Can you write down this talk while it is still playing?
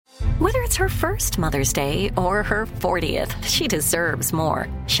Whether it's her first Mother's Day or her 40th, she deserves more.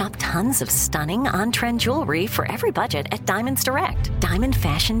 Shop tons of stunning on-trend jewelry for every budget at Diamonds Direct. Diamond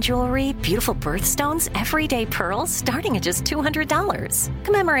fashion jewelry, beautiful birthstones, everyday pearls starting at just $200.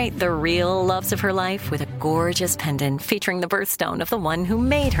 Commemorate the real loves of her life with a gorgeous pendant featuring the birthstone of the one who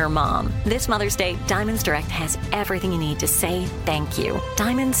made her mom. This Mother's Day, Diamonds Direct has everything you need to say thank you.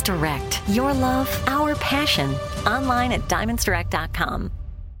 Diamonds Direct. Your love, our passion. Online at diamondsdirect.com.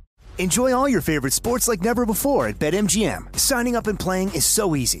 Enjoy all your favorite sports like never before at BetMGM. Signing up and playing is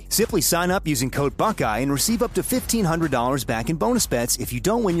so easy. Simply sign up using code Buckeye and receive up to $1,500 back in bonus bets if you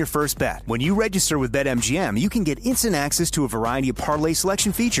don't win your first bet. When you register with BetMGM, you can get instant access to a variety of parlay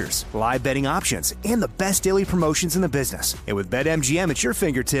selection features, live betting options, and the best daily promotions in the business. And with BetMGM at your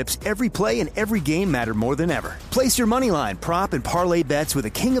fingertips, every play and every game matter more than ever. Place your moneyline, prop, and parlay bets with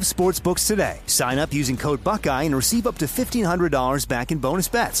the king of sportsbooks today. Sign up using code Buckeye and receive up to $1,500 back in bonus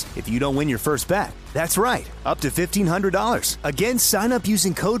bets if you don't win your first bet. That's right, up to $1,500. Again, sign up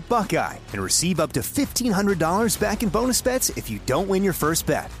using code Buckeye and receive up to $1,500 back in bonus bets if you don't win your first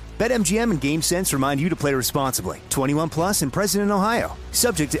bet. BetMGM and GameSense remind you to play responsibly. 21 plus and present in Ohio.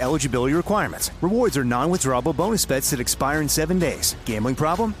 Subject to eligibility requirements. Rewards are non-withdrawable bonus bets that expire in 7 days. Gambling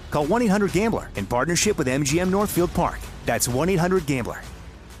problem? Call 1-800-GAMBLER in partnership with MGM Northfield Park. That's 1-800-GAMBLER.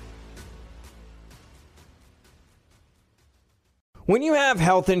 When you have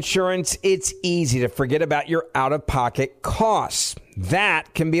health insurance, it's easy to forget about your out-of-pocket costs.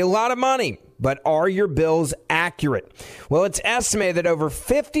 That can be a lot of money, but are your bills accurate? Well, it's estimated that over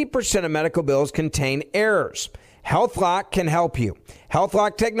 50% of medical bills contain errors. HealthLock can help you.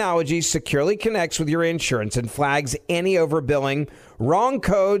 HealthLock technology securely connects with your insurance and flags any overbilling, wrong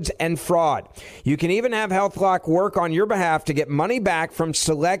codes, and fraud. You can even have HealthLock work on your behalf to get money back from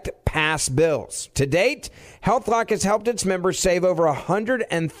select past bills. To date, HealthLock has helped its members save over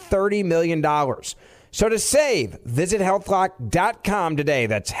 $130 million. So to save, visit healthlock.com today.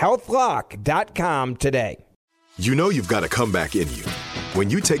 That's healthlock.com today. You know you've got a comeback in you. When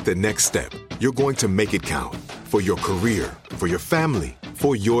you take the next step, you're going to make it count for your career, for your family,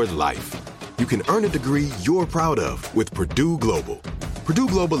 for your life. You can earn a degree you're proud of with Purdue Global. Purdue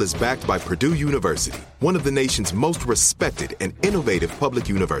Global is backed by Purdue University, one of the nation's most respected and innovative public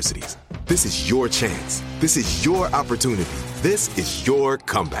universities. This is your chance. This is your opportunity. This is your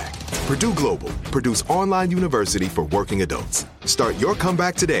comeback. Purdue Global, Purdue's online university for working adults. Start your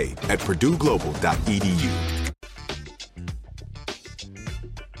comeback today at purdueglobal.edu.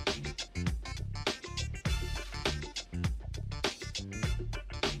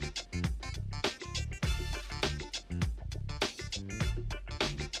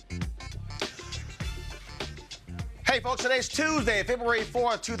 Hey folks, today's Tuesday, February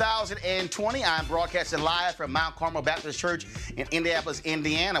 4th, 2020. I'm broadcasting live from Mount Carmel Baptist Church in Indianapolis,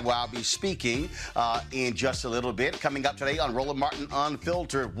 Indiana, where I'll be speaking in just a little bit. Coming up today on Roland Martin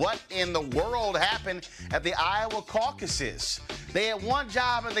Unfiltered, what in the world happened at the Iowa caucuses? They had one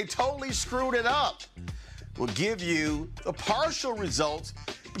job and they totally screwed it up. We'll give you the partial results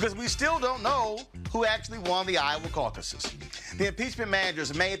because we still don't know who actually won the Iowa caucuses. The impeachment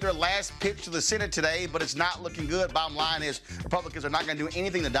managers made their last pitch to the Senate today, but it's not looking good. Bottom line is Republicans are not going to do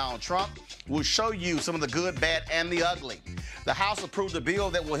anything to Donald Trump. We'll show you some of the good, bad, and the ugly. The House approved a bill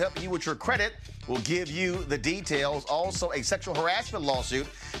that will help you with your credit. We'll give you the details. Also, a sexual harassment lawsuit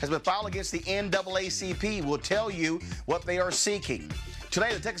has been filed against the NAACP. We'll tell you what they are seeking.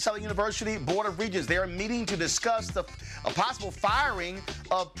 Today, the Texas Southern University Board of Regents, they are meeting to discuss a possible firing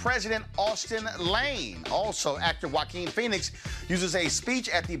of President Austin Lane. Also, actor Joaquin Phoenix uses a speech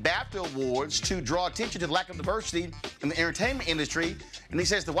at the BAFTA Awards to draw attention to the lack of diversity in the entertainment industry. And he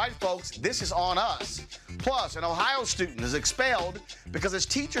says to white folks, this is on us. Plus, an Ohio student is expelled because his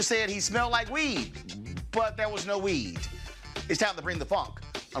teacher said he smelled like weed, but there was no weed. It's time to bring the funk.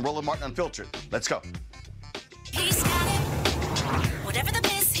 I'm Roland Martin Unfiltered. Let's go. He's got it. Whatever the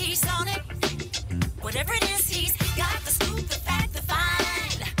miss, he's on it. Whatever it is, he's got the scoop, the fact, the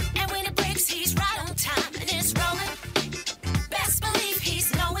find. And when it breaks, he's right on time and it's rolling. Best believe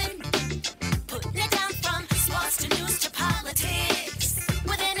he's knowing. Putting it down from sports to news to politics.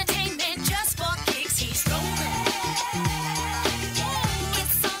 With entertainment just for kicks, he's rolling.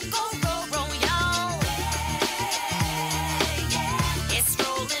 It's on go, roll, y'all. It's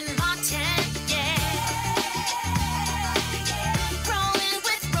Roland Martin, yeah. Rolling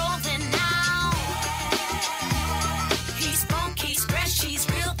with Roland now.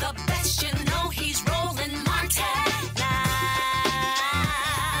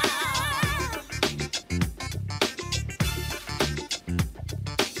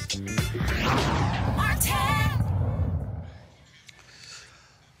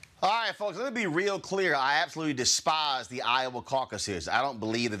 All right, folks, let me be real clear. I absolutely despise the Iowa caucuses. I don't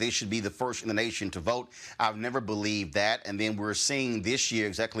believe that they should be the first in the nation to vote. I've never believed that. And then we're seeing this year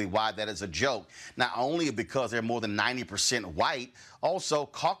exactly why that is a joke. Not only because they're more than 90% white, also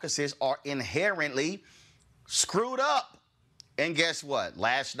caucuses are inherently screwed up. And guess what?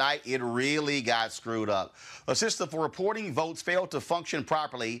 Last night, it really got screwed up. A system for reporting votes failed to function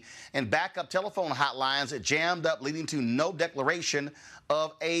properly, and backup telephone hotlines jammed up, leading to no declaration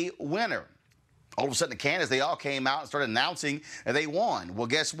of a winner. All of a sudden, the candidates, they all came out and started announcing that they won. Well,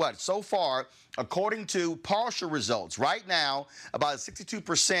 guess what? So far, according to partial results, right now, about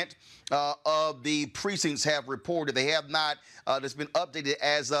 62% of the precincts have reported. They have not. That's been updated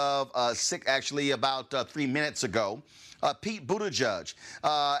as of about 3 minutes ago. Pete Buttigieg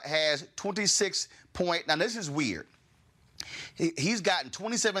has 26 point. Now, this is weird. He's gotten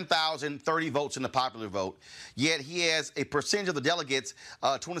 27,030 votes in the popular vote, yet he has a percentage of the delegates,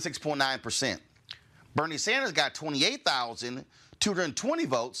 26.9%. Bernie Sanders got 28,220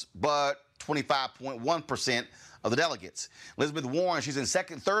 votes, but 25.1% of the delegates. Elizabeth Warren, she's in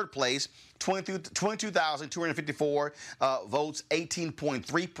third place, 22,254 votes,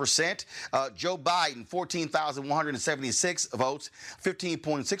 18.3%. Joe Biden, 14,176 votes,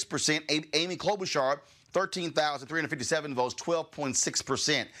 15.6%. Amy Klobuchar, 13,357 votes,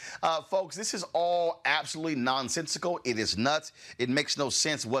 12.6%. Folks, this is all absolutely nonsensical. It is nuts. It makes no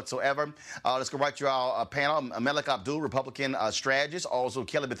sense whatsoever. Let's go right to our panel. Malik Abdul, Republican strategist. Also,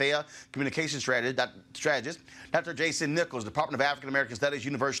 Kelly Bethea, communication strategist. Dr. Jason Nichols, Department of African American Studies,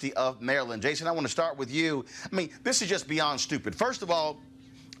 University of Maryland. Jason, I want to start with you. I mean, this is just beyond stupid. First of all,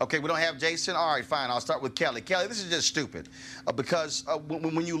 okay, we don't have Jason? All right, fine. I'll start with Kelly. Kelly, this is just stupid because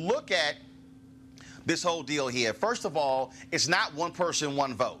when you look at this whole deal here, first of all, it's not one person,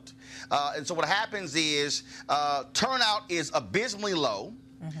 one vote. And so what happens is turnout is abysmally low.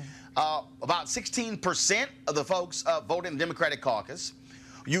 About 16% of the folks vote in the Democratic caucus.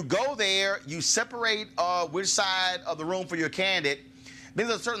 You go there, you separate which side of the room for your candidate. Then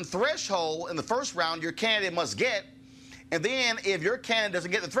there's a certain threshold in the first round your candidate must get. And then if your candidate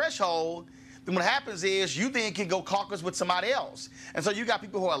doesn't get the threshold, then what happens is you then can go caucus with somebody else. And so you got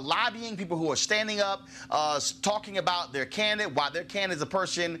people who are lobbying, people who are standing up, talking about their candidate, why their candidate is a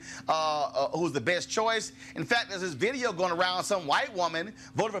person who's the best choice. In fact, there's this video going around, some white woman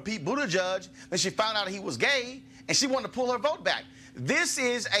voted for Pete Buttigieg, then she found out he was gay, and she wanted to pull her vote back. This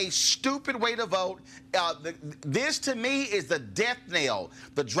is a stupid way to vote. This, to me, is the death knell.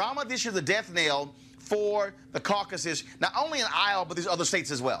 The drama this year is the death knell for the caucuses, not only in Iowa, but these other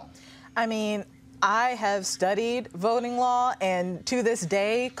states as well. I mean, I have studied voting law, and to this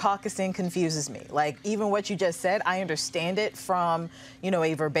day, caucusing confuses me. Like, even what you just said, I understand it from,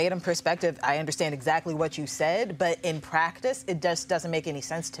 a verbatim perspective. I understand exactly what you said, but in practice, it just doesn't make any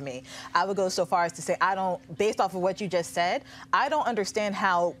sense to me. I would go so far as to say based off of what you just said, I don't understand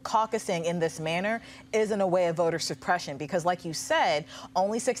how caucusing in this manner isn't a way of voter suppression, because like you said,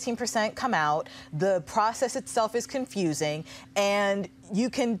 only 16% come out. The process itself is confusing, and you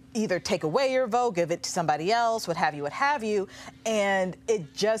can either take away your vote, give it to somebody else, what have you, and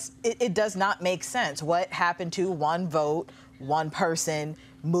it does not make sense. What happened to one vote, one person,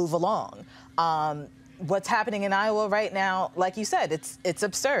 move along? What's happening in Iowa right now, like you said, it's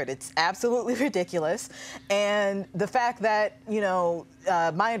absurd. It's absolutely ridiculous. And the fact that,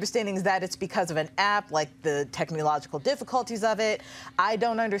 my understanding is that it's because of an app, like the technological difficulties of it. I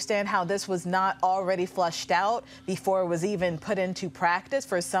don't understand how this was not already flushed out before it was even put into practice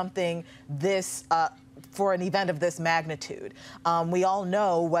for something this for an event of this magnitude. We all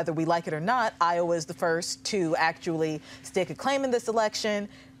know, whether we like it or not, Iowa is the first to actually stake a claim in this election.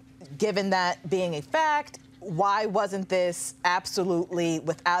 Given that being a fact, why wasn't this absolutely,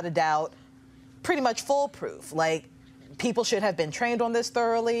 without a doubt, pretty much foolproof? Like, people should have been trained on this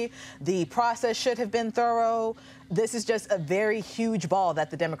thoroughly. The process should have been thorough. This is just a very huge ball that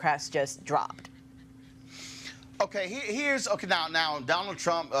the Democrats just dropped. Okay, now Donald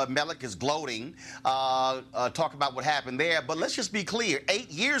Trump, Malik is gloating, talk about what happened there. But let's just be clear.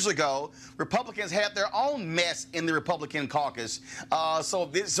 8 years ago, Republicans had their own mess in the Republican caucus. So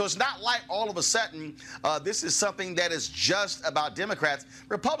it's not like all of a sudden this is something that is just about Democrats.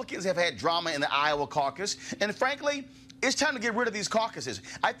 Republicans have had drama in the Iowa caucus, and frankly, it's time to get rid of these caucuses.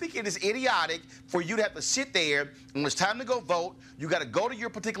 I think it is idiotic for you to have to sit there, and when it's time to go vote, you got to go to your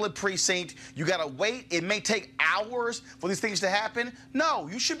particular precinct. You got to wait. It may take hours for these things to happen. No,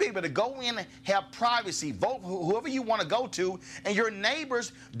 you should be able to go in, have privacy, vote whoever you want to go to, and your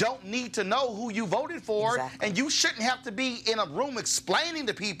neighbors don't need to know who you voted for. Exactly. And you shouldn't have to be in a room explaining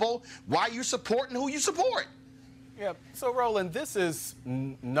to people why you're supporting who you support. Yeah. So, Roland, this is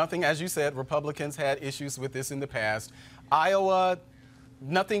nothing, as you said, Republicans had issues with this in the past. Iowa,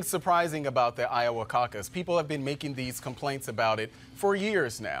 nothing surprising about the Iowa caucus. People have been making these complaints about it for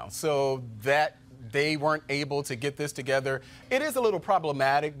years now. So that they weren't able to get this together. It is a little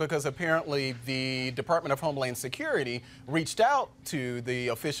problematic because apparently the Department of Homeland Security reached out to the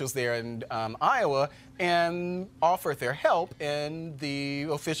officials there in Iowa and offered their help, and the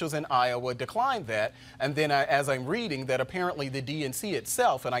officials in Iowa declined that. And then as I'm reading that apparently the DNC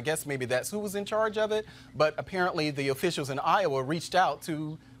itself, and I guess maybe that's who was in charge of it, but apparently the officials in Iowa reached out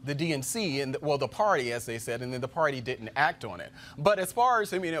to the DNC and, well, the party, as they said, and then the party didn't act on it. But as far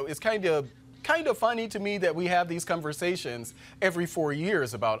as, it's kind of funny to me that we have these conversations every 4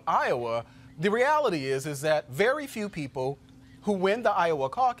 years about Iowa. The reality is that very few people who win the Iowa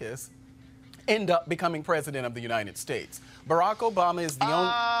caucus end up becoming president of the United States. Barack Obama is the only.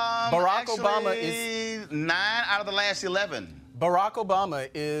 Obama is 9 out of the last 11. Barack Obama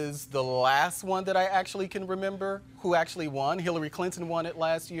is the last one that I actually can remember who actually won. Hillary Clinton won it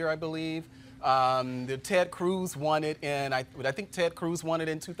last year, I believe. Ted Cruz won it, and I think Ted Cruz won it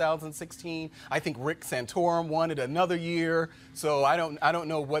in 2016. I think Rick Santorum won it another year. So I don't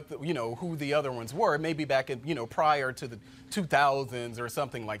know what who the other ones were. Maybe back in prior to the 2000s or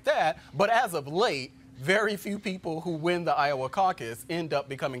something like that. But as of late, very few people who win the Iowa caucus end up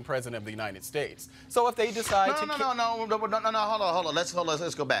becoming president of the United States. So if they decide No, hold on. Let's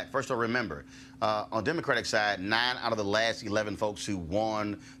go back. First of all, remember, on the Democratic side, 9 out of the last 11 folks who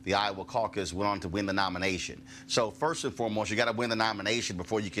won the Iowa caucus went on to win the nomination. So first and foremost, you got to win the nomination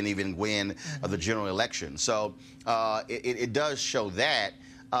before you can even win the general election. So it does show that.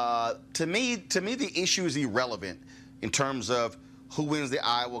 To me, the issue is irrelevant in terms of who wins the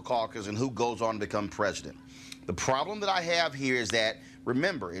Iowa caucus and who goes on to become president. The problem that I have here is that,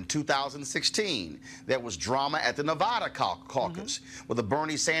 remember, in 2016, there was drama at the Nevada caucus where the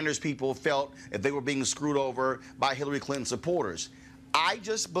Bernie Sanders people felt that they were being screwed over by Hillary Clinton supporters. I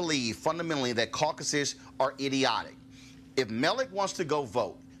just believe fundamentally that caucuses are idiotic. If Mellick wants to go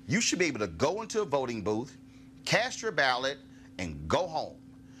vote, you should be able to go into a voting booth, cast your ballot, and go home.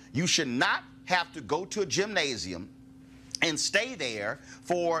 You should not have to go to a gymnasium and stay there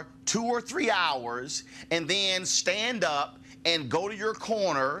for 2 or 3 hours and then stand up and go to your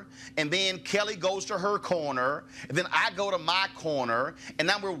corner, and then Kelly goes to her corner, and then I go to my corner, and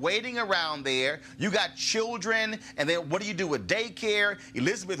now we're waiting around there. You got children, and then what do you do with daycare?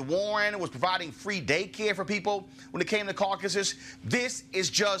 Elizabeth Warren was providing free daycare for people when it came to caucuses. This is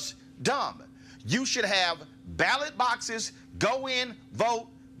just dumb. You should have ballot boxes, go in, vote,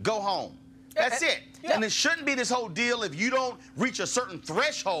 go home. That's it. Yeah. And it shouldn't be this whole deal. If you don't reach a certain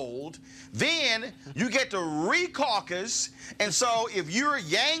threshold, then you get to re-caucus. And so if you're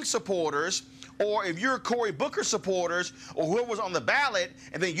Yang supporters, or if you're Cory Booker supporters, or whoever was on the ballot,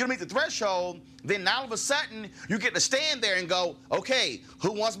 and then you don't meet the threshold, then now all of a sudden you get to stand there and go, okay,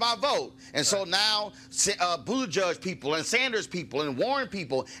 who wants my vote? And so now Buttigieg people and Sanders people and Warren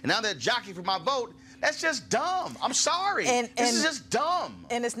people, and now they're jockeying for my vote. That's just dumb. I'm sorry. This is just dumb.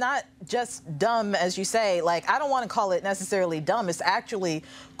 And it's not just dumb, as you say. Like, I don't want to call it necessarily dumb. It's actually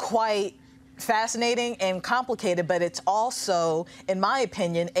quite fascinating and complicated, but it's also, in my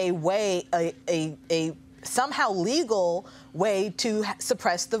opinion, a somehow legal way to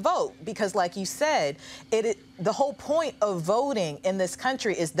suppress the vote. Because like you said, the whole point of voting in this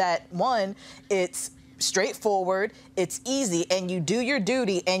country is that, one, it's straightforward, it's easy, and you do your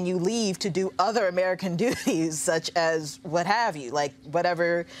duty and you leave to do other American duties, such as what have you, like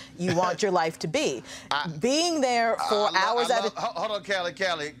whatever you want your life to be. Being there for hours at a... Hold on,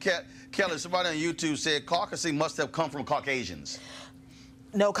 Kelly, somebody on YouTube said caucusing must have come from Caucasians.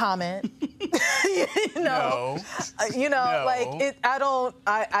 No comment. No. I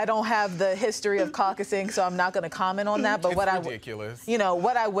don't have the history of caucusing, so I'm not going to comment on that. But it's ridiculous.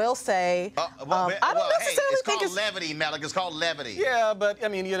 What I will say, I don't necessarily think it's called levity, Mellick. It's called levity. Yeah, but I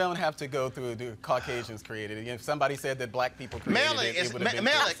mean, you don't have to go through the Caucasians created it. If somebody said that black people created it would have been.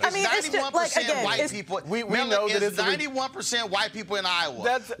 Mellick, it's 91% white people. We know that it's 91% white people in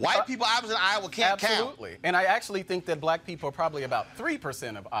Iowa. White people obviously in Iowa can't count. Absolutely. And I actually think that black people are probably about 3%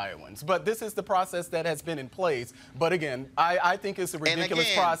 of Iowans. But this is the process that has been in place. But again, I think it's a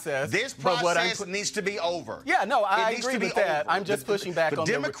ridiculous process. This process needs to be over. Yeah, no, I agree with that. I'm just pushing back on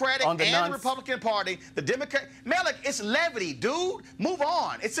the Democratic and the Republican Party. The Democrat, Mellick, it's levity, dude. Move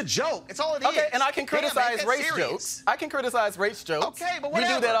on. It's a joke. It's all it is. Okay, and I can criticize race jokes. I can criticize race jokes. Okay, but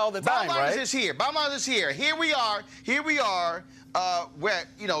whatever. We do that all the time, right? Bottom line is here. Here we are. we're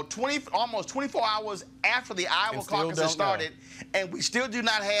almost 24 hours after the Iowa caucus has started, and we still do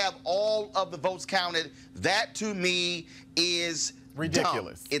not have all of the votes counted. That to me is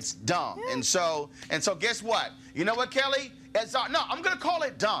ridiculous. Dumb. It's dumb. Yeah. And so guess what? You know what, Kelly? I'm going to call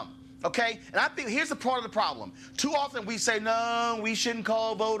it dumb. Okay? And I think here's the part of the problem. Too often we say, no, we shouldn't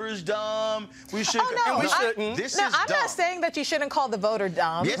call voters dumb. We shouldn't. Oh, no, we shouldn't. I'm not saying that you shouldn't call the voter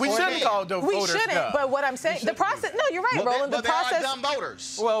dumb. Yes, we shouldn't call the voters dumb. We shouldn't, but what I'm saying, the process, no, you're right, Roland. The process. There are dumb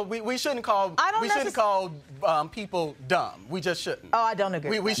voters. Well, we shouldn't call, people dumb. We just shouldn't. Oh, I don't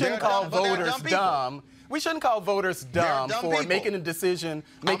agree. We shouldn't call voters dumb. We shouldn't call voters dumb for people. making a decision,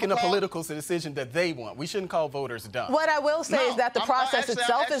 making a political decision that they want. We shouldn't call voters dumb. What I will say is that the process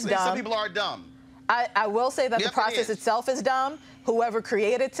itself is dumb. Some people are dumb. I will say that the process itself is dumb. Whoever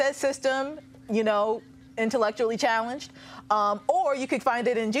created said system, intellectually challenged. Or you could find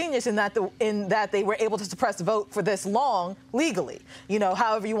it ingenious in that they were able to suppress the vote for this long legally.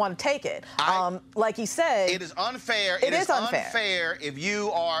 However you want to take it. Like he said, it is unfair. It is unfair if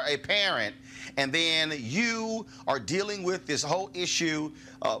you are a parent and then you are dealing with this whole issue.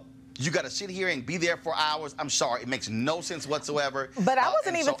 You got to sit here and be there for hours. I'm sorry, it makes no sense whatsoever. But I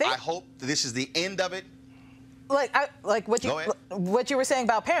wasn't even thinking. I hope this is the end of it. Like what you were saying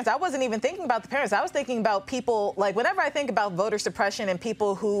about parents, I wasn't even thinking about the parents. I was thinking about people, like whenever I think about voter suppression and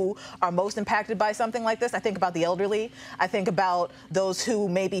people who are most impacted by something like this, I think about the elderly. I think about those who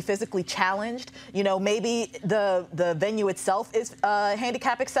may be physically challenged. Maybe the venue itself is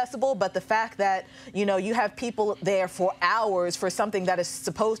handicap accessible, but the fact that, you have people there for hours for something that is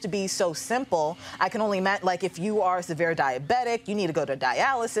supposed to be so simple, I can only imagine, like if you are severe diabetic, you need to go to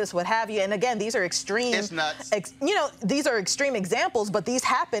dialysis, what have you. And again, these are extreme. It's nuts. These are extreme examples, but these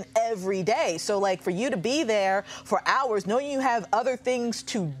happen every day. So, like, for you to be there for hours, knowing you have other things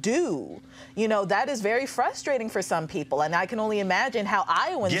to do, that is very frustrating for some people. And I can only imagine how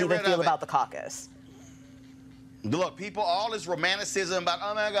Iowans even feel about the caucus. Look, people, all this romanticism about,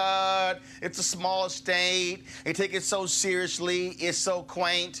 oh, my God, it's a small state. They take it so seriously. It's so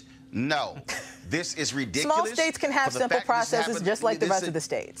quaint. No, this is ridiculous. Small states can have simple processes just like the rest of the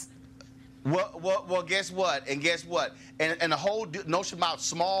states. Well, guess what? And the whole notion about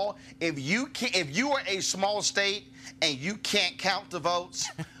small, if you are a small state and you can't count the votes,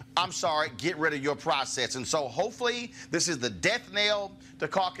 I'm sorry, get rid of your process. And so hopefully this is the death knell to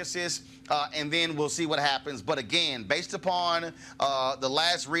caucuses, and then we'll see what happens. But again, based upon the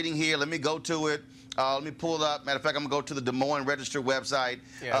last reading here, let me go to it. Let me pull it up. Matter of fact, I'm going to go to the Des Moines Register website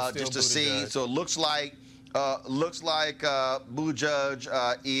just to see. So it looks like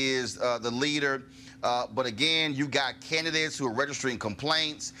Buttigieg is the leader. But again, you got candidates who are registering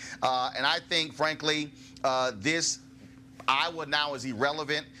complaints. And I think, frankly, this Iowa now is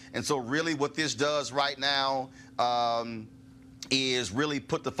irrelevant. And so really what this does right now is really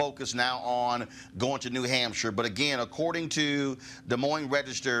put the focus now on going to New Hampshire. But again, according to Des Moines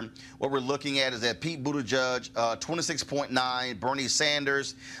Register, what we're looking at is that Pete Buttigieg, 26.9, Bernie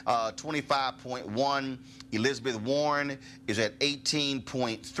Sanders, 25.1, Elizabeth Warren is at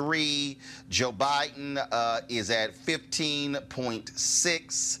 18.3. Joe Biden is at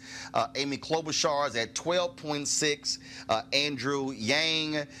 15.6. Amy Klobuchar is at 12.6. Andrew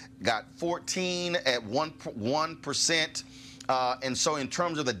Yang got 14 at 1%. And so in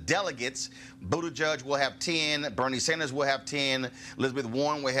terms of the delegates, Buttigieg will have 10, Bernie Sanders will have 10, Elizabeth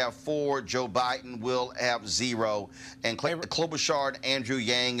Warren will have 4, Joe Biden will have 0, and Klobuchar and Andrew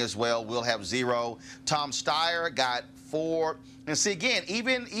Yang as well will have 0. Tom Steyer got 4. And see, again,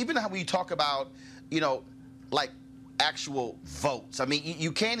 even how we talk about, like actual votes. I mean,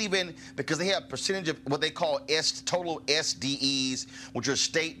 you can't even, because they have percentage of what they call total SDEs, which are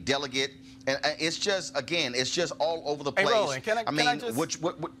state delegate. And it's just, again, it's just all over the place. Hey, Roland, can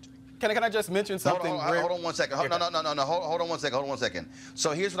I just mention something? Hold on one second. No. Hold on one second.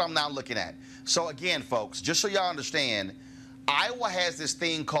 So here's what I'm now looking at. So again, folks, just so y'all understand, Iowa has this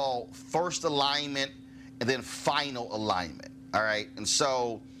thing called first alignment and then final alignment. All right. And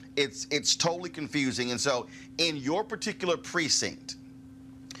so it's totally confusing. And so in your particular precinct,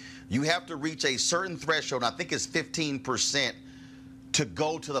 you have to reach a certain threshold. I think it's 15%. To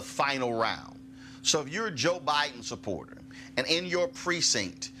go to the final round. So if you're a Joe Biden supporter and in your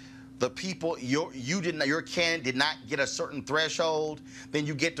precinct, the people your candidate did not get a certain threshold, then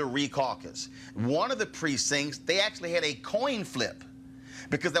you get to re-caucus. One of the precincts, they actually had a coin flip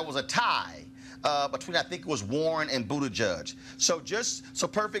because there was a tie between, I think it was Warren and Buttigieg. So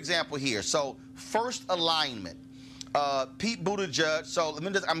perfect example here. So first alignment, Pete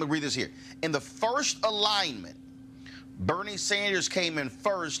Buttigieg. I'm gonna read this here. In the first alignment, Bernie Sanders came in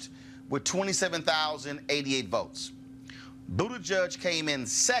first with 27,088 votes. Buttigieg came in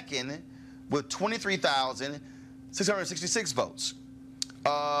second with 23,666 votes.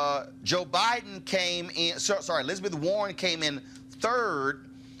 Joe Biden came in, Elizabeth Warren came in third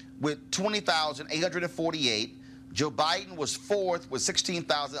with 20,848. Joe Biden was fourth with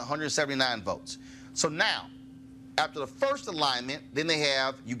 16,179 votes. So now, after the first alignment, then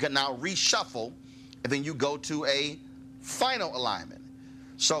you can now reshuffle, and then you go to a final alignment.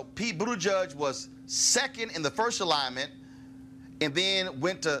 So Pete Buttigieg was second in the first alignment, and then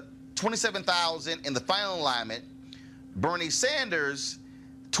went to 27,000 in the final alignment. Bernie Sanders,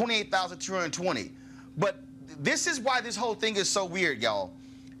 28,220. But this is why this whole thing is so weird, y'all.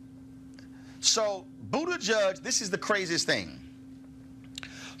 So Buttigieg, this is the craziest thing.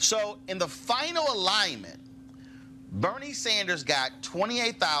 So in the final alignment, Bernie Sanders got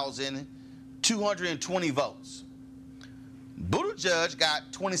 28,220 votes. Buttigieg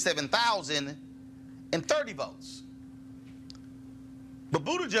got 27,030 votes. But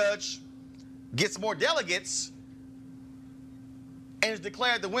Buttigieg gets more delegates and is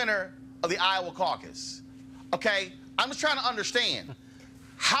declared the winner of the Iowa caucus. Okay, I'm just trying to understand.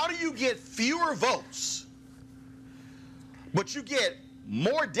 How do you get fewer votes, but you get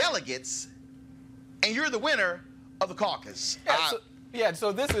more delegates, and you're the winner of the caucus?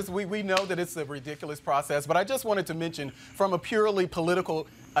 So this is, we know that it's a ridiculous process, but I just wanted to mention from a purely political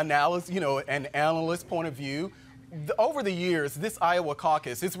analysis, an analyst point of view, over the years, this Iowa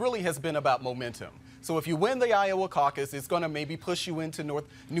caucus, it really has been about momentum. So if you win the Iowa caucus, it's going to maybe push you into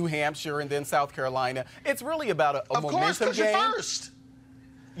New Hampshire and then South Carolina. It's really about a momentum game. Of course, because you're first.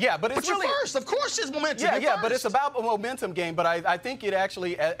 Yeah, but it's really... you're first. Of course it's momentum. Yeah, but it's about a momentum game. But I think it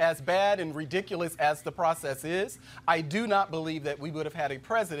actually, as bad and ridiculous as the process is, I do not believe that we would have had a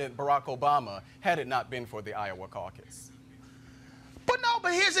president, Barack Obama, had it not been for the Iowa caucus.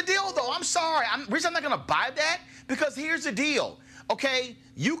 But here's the deal, though. I'm sorry. Reason I'm not going to buy that, because here's the deal. Okay,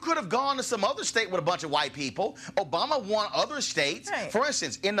 you could have gone to some other state with a bunch of white people. Obama won other states. Right. For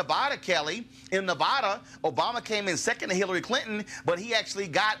instance, in Nevada, Kelly, Obama came in second to Hillary Clinton, but he actually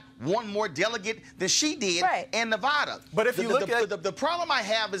got one more delegate than she did in Nevada. But if you look at the problem I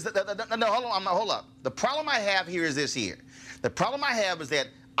have is that hold up. The problem I have here is this here. The problem I have is that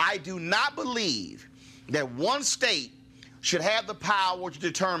I do not believe that one state should have the power to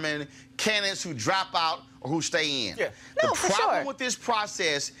determine candidates who drop out or who stay in. Yeah. The problem with this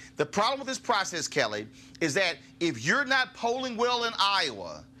process, Kelly, is that if you're not polling well in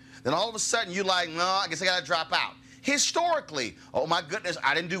Iowa, then all of a sudden you're like, no, I guess I got to drop out. Historically, oh my goodness,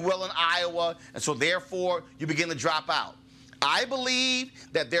 I didn't do well in Iowa, and so therefore you begin to drop out. I believe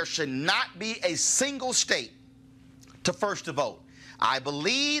that there should not be a single state to first to vote. I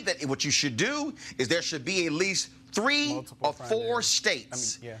believe that what you should do is there should be at least 3 or 4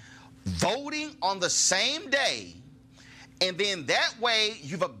 states voting on the same day, and then that way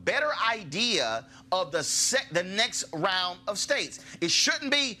you have a better idea of the next round of states. It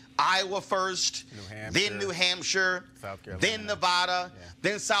shouldn't be Iowa first, then New Hampshire, then Nevada,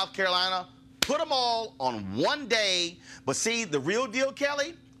 then South Carolina. Put them all on one day. But see, the real deal,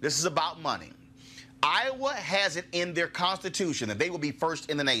 Kelly, this is about money. Iowa has it in their constitution that they will be first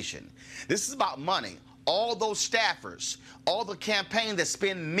in the nation. This is about money. All those staffers, all the campaigns that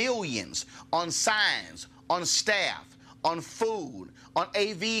spend millions on signs, on staff, on food, on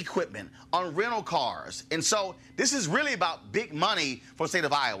AV equipment, on rental cars. And so this is really about big money for the state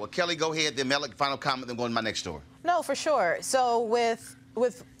of Iowa. Kelly, go ahead, then Malik, final comment, then go to my next story. No, for sure. So with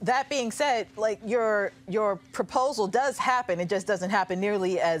that being said, like your proposal does happen. It just doesn't happen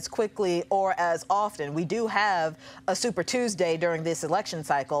nearly as quickly or as often. We do have a Super Tuesday during this election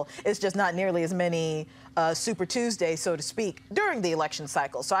cycle. It's just not nearly as many Super Tuesdays, so to speak, during the election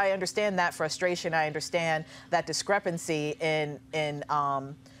cycle. So I understand that frustration. I understand that discrepancy in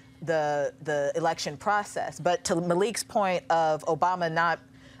the election process. But to Malik's point of Obama not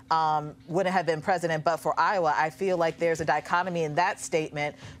wouldn't have been president but for Iowa, I feel like there's a dichotomy in that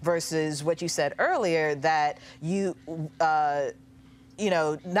statement versus what you said earlier, that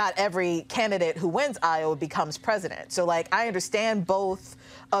not every candidate who wins Iowa becomes president. So, like, I understand both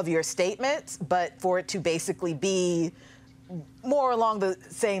of your statements, but for it to basically be more along the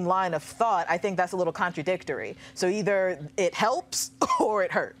same line of thought, I think that's a little contradictory. So either it helps or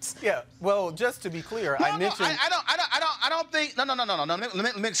it hurts. Yeah. Well, just to be clear, I mentioned. I don't think. No.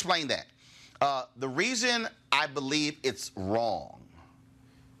 Let me explain that. The reason I believe it's wrong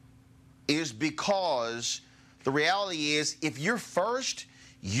is because the reality is, if you're first,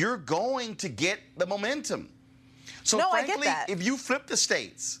 you're going to get the momentum. So frankly, I get that. If you flip the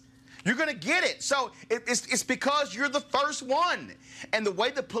states, you're going to get it. So it's because you're the first one. And the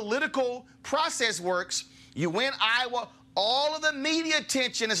way the political process works, you win Iowa, all of the media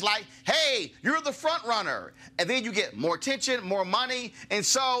attention is like, hey, you're the front runner. And then you get more attention, more money. And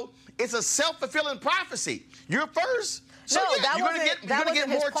so it's a self-fulfilling prophecy. You're first. So no, yeah, that you're going to get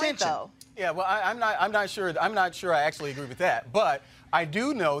more attention. Though. Yeah, well, I'm not sure I actually agree with that. But I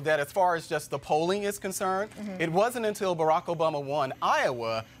do know that as far as just the polling is concerned, it wasn't until Barack Obama won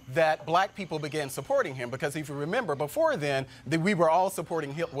Iowa that black people began supporting him. Because if you remember, before then, we were all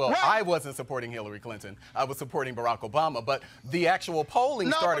supporting I wasn't supporting Hillary Clinton. I was supporting Barack Obama. But the actual polling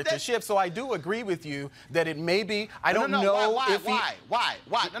started to shift. So I do agree with you that it may be. I don't know if why? No.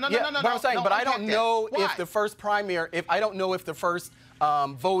 But I'm saying, but I don't know if the first primary,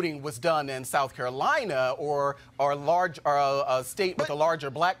 voting was done in South Carolina or a state with a larger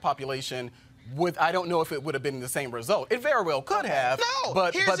black population. I don't know if it would have been the same result. It very well could have. No,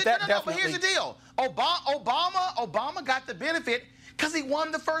 but here's the deal. Obama got the benefit because he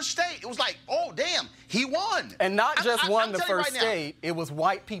won the first state. It was like, oh, damn, he won. And not just won the first state, it was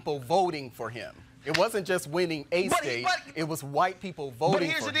white people voting for him. It wasn't just winning a state, it was white people voting for him.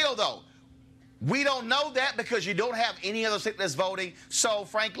 But here's the deal, though. We don't know that because you don't have any other state that's voting. So,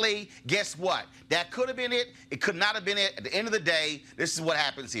 frankly, guess what? That could have been it. It could not have been it. At the end of the day, this is what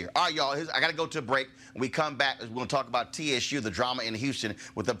happens here. All right, y'all, I got to go to a break. When we come back, we're going to talk about TSU, the drama in Houston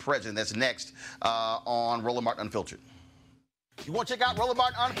with the president. That's next on Roland Martin Unfiltered. You want to check out Roland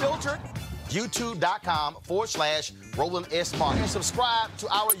Martin Unfiltered? YouTube.com/Roland S. Martin. And subscribe to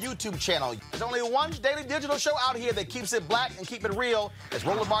our YouTube channel. There's only one daily digital show out here that keeps it black and keep it real. It's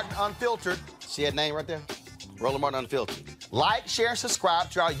Roland Martin Unfiltered. See that name right there? Roland Martin Unfiltered. Like, share, and subscribe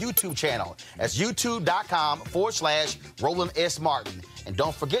to our YouTube channel. That's YouTube.com/Roland S. Martin. And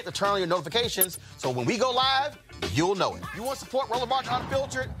don't forget to turn on your notifications so when we go live, you'll know it. You want to support Roland Martin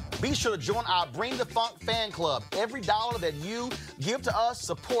Unfiltered? Be sure to join our Bring the Funk fan club. Every dollar that you give to us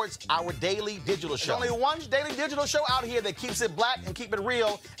supports our daily digital show. There's only one daily digital show out here that keeps it black and keep it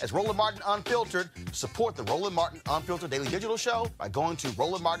real. It's Roland Martin Unfiltered. Support the Roland Martin Unfiltered daily digital show by going to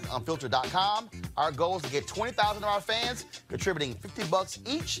RolandMartinUnfiltered.com. Our goal is to get 20,000 of our fans contributing $50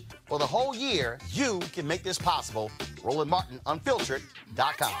 each for the whole year. You can make this possible.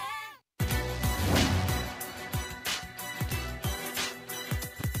 RolandMartinUnfiltered.com.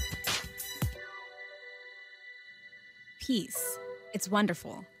 Peace. It's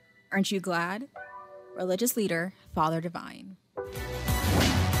wonderful. Aren't you glad? Religious leader, Father Divine.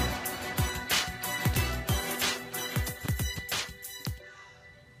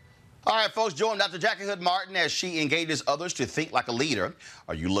 All right, folks, join Dr. Jackie Hood Martin as she engages others to think like a leader.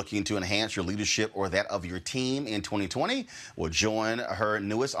 Are you looking to enhance your leadership or that of your team in 2020? Well, join her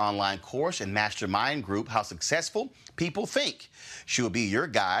newest online course and mastermind group, How Successful People Think. She will be your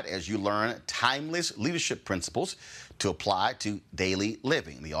guide as you learn timeless leadership principles to apply to daily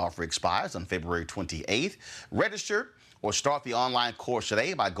living. The offer expires on February 28th. Register or start the online course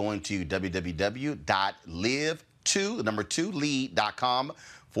today by going to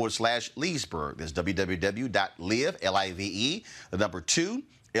www.live2lead.com/Leesburg. That's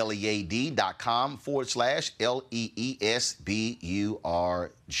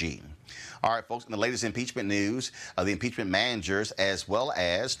www.live2lead.com/LEESBURG. All right, folks, in the latest impeachment news, the impeachment managers as well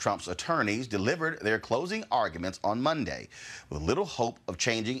as Trump's attorneys delivered their closing arguments on Monday with little hope of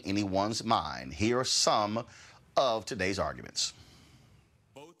changing anyone's mind. Here are some of today's arguments.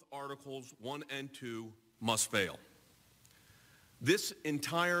 Both Articles 1 and 2 must fail. This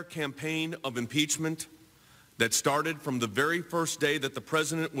entire campaign of impeachment that started from the very first day that the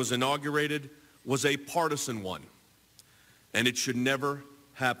president was inaugurated was a partisan one, and it should never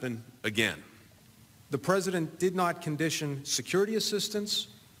happen again. The president did not condition security assistance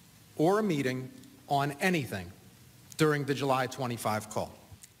or a meeting on anything during the July 25 call.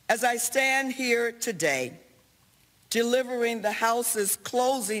 As I stand here today, delivering the House's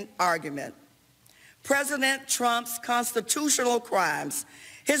closing argument, President Trump's constitutional crimes,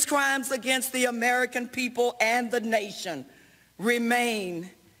 his crimes against the American people and the nation, remain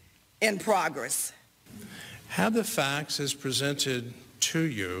in progress. Have the facts as presented to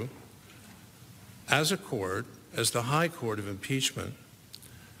you as a court, as the High Court of Impeachment,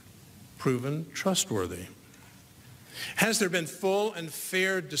 proven trustworthy? Has there been full and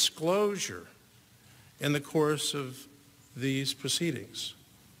fair disclosure in the course of these proceedings?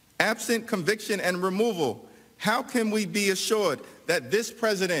 Absent conviction and removal, how can we be assured that this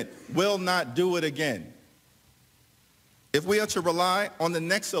president will not do it again? If we are to rely on the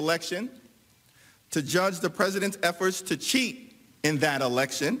next election to judge the president's efforts to cheat in that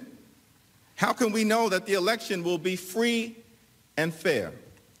election, how can we know that the election will be free and fair?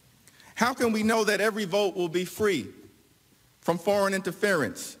 How can we know that every vote will be free from foreign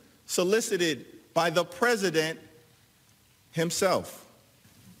interference solicited by the president himself.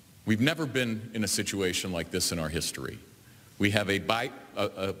 We've never been in a situation like this in our history. We have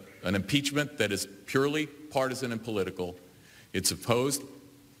an impeachment that is purely partisan and political. It's opposed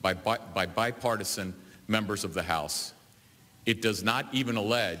by bipartisan members of the House. It does not even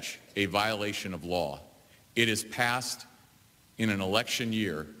allege a violation of law. It is passed in an election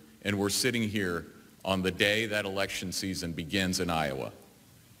year, and we're sitting here on the day that election season begins in Iowa.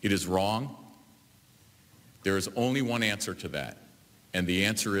 It is wrong. There is only one answer to that, and the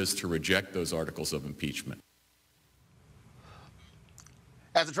answer is to reject those articles of impeachment.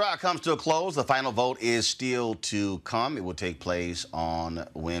 As the trial comes to a close, the final vote is still to come. It will take place on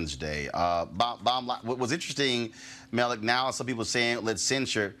Wednesday. Bottom line, what was interesting, Malik, now some people saying let's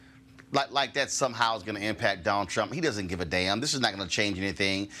censure, like that somehow is going to impact Donald Trump. He doesn't give a damn. This is not going to change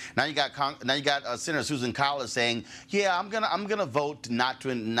anything. Now you got Senator Susan Collins saying, "Yeah, I'm gonna vote not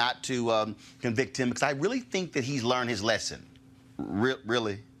to convict him because I really think that he's learned his lesson."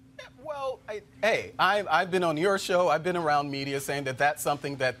 Really? Well, I've been on your show. I've been around media saying that that's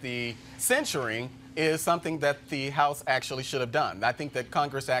something that the censuring is something that the House actually should have done. I think that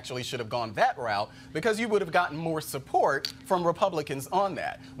Congress actually should have gone that route because you would have gotten more support from Republicans on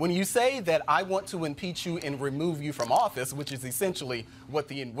that. When you say that I want to impeach you and remove you from office, which is essentially what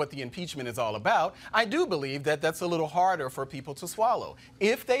the impeachment is all about, I do believe that that's a little harder for people to swallow.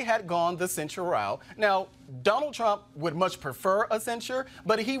 If they had gone the censure route, now Donald Trump would much prefer a censure,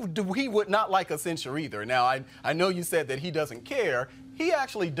 but he would not like a censure either. Now, I know you said that he doesn't care. He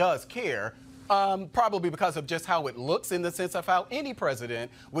actually does care. Probably because of just how it looks in the sense of how any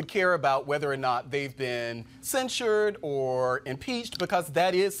president would care about whether or not they've been censured or impeached, because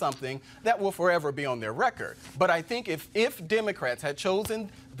that is something that will forever be on their record. But I think if Democrats had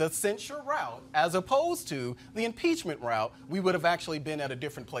chosen the censure route as opposed to the impeachment route, we would have actually been at a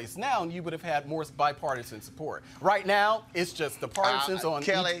different place now, and you would have had more bipartisan support. Right now, it's just the partisans on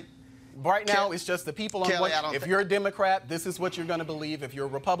Kelly. Right now, it's just the people on Kelly, if you're a Democrat, this is what you're going to believe. If you're a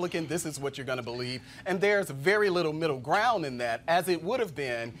Republican, this is what you're going to believe. And there's very little middle ground in that, as it would have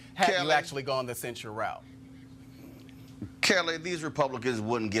been had you actually gone the censure route. Kelly, these Republicans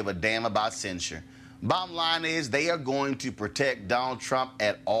wouldn't give a damn about censure. Bottom line is they are going to protect Donald Trump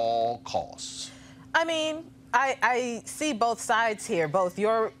at all costs. I mean, I see both sides here, both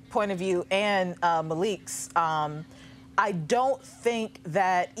your point of view and Malik's. I don't think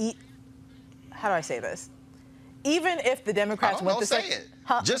that... How do I say this? Even if the Democrats went to say it.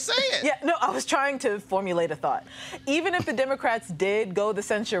 Just say it. Yeah, no, I was trying to formulate a thought. Even if the Democrats did go the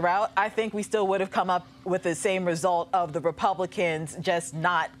censure route, I think we still would have come up with the same result of the Republicans just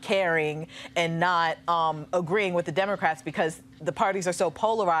not caring and not agreeing with the Democrats, because the parties are so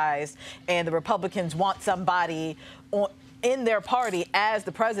polarized and the Republicans want somebody in their party as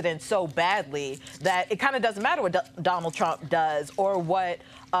the president so badly that it kind of doesn't matter what Donald Trump does or what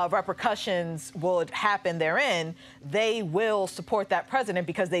repercussions would happen therein. They will support that president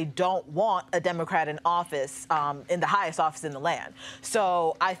because they don't want a Democrat in office, in the highest office in the land.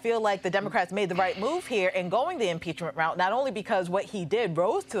 So I feel like the Democrats made the right move here in going the impeachment route, not only because what he did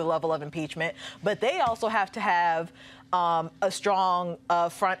rose to the level of impeachment, but they also have to have a strong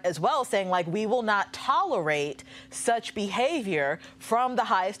front as well, saying, like, we will not tolerate such behavior from the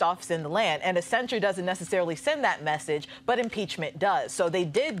highest office in the land. And a censure doesn't necessarily send that message, but impeachment does. So they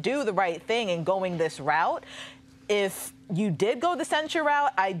did do the right thing in going this route. If you did go the censure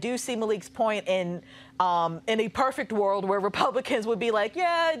route, I do see Malik's point in a perfect world where Republicans would be like,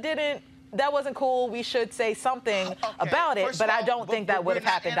 yeah, that wasn't cool. We should say something about it. But I don't think that would have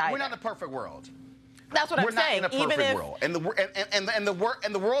happened either. We're not in a perfect world. That's what I'm saying. We're not in a perfect world. And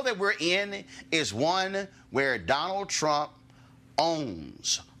the world that we're in is one where Donald Trump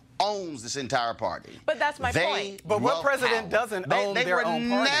owns this entire party. But that's my point. But what president doesn't own their own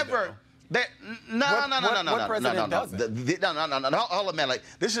party? No. Hold on, man. Like,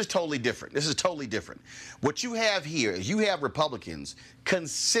 this is totally different. What you have here is you have Republicans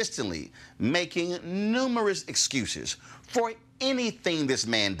consistently making numerous excuses for anything this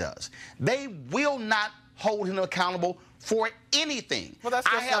man does. They will not hold him accountable for anything. Well, that's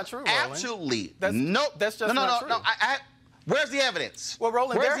just not true, Roland. Absolutely. That's just not true. Where's the evidence? Well,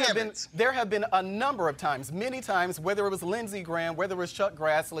 Roland, there have been a number of times, many times, whether it was Lindsey Graham, whether it was Chuck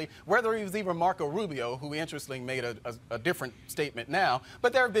Grassley, whether it was even Marco Rubio, who interestingly made a different statement now,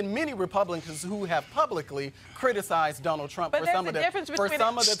 but there have been many Republicans who have publicly criticized Donald Trump for some of the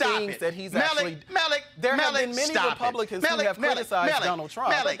things that he's actually... There have been many Republicans who have criticized Donald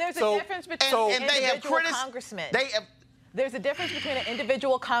Trump. But there's a difference between individual congressmen. There's a difference between an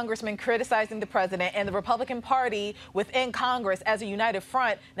individual congressman criticizing the president and the Republican Party within Congress as a united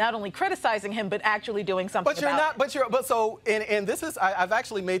front, not only criticizing him, but actually doing something about it. And this is, I've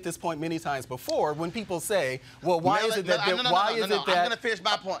actually made this point many times before when people say, well, why is it that, I'm going to finish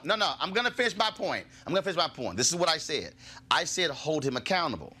my point. I'm going to finish my point. This is what I said. I said hold him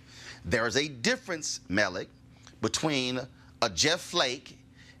accountable. There is a difference, Melik, between a Jeff Flake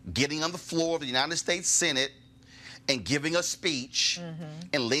getting on the floor of the United States Senate and giving a speech,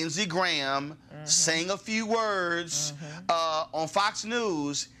 and Lindsey Graham saying a few words on Fox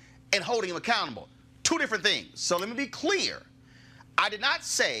News and holding him accountable. Two different things. So let me be clear. I did not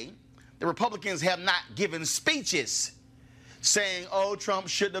say the Republicans have not given speeches saying, oh, Trump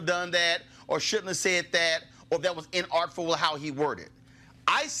shouldn't have done that or shouldn't have said that or that was inartful how he worded.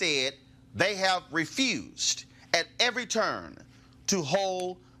 I said they have refused at every turn to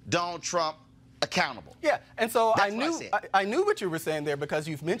hold Donald Trump accountable. Yeah, and so I knew what you were saying there because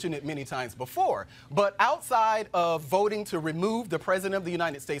you've mentioned it many times before. But outside of voting to remove the President of the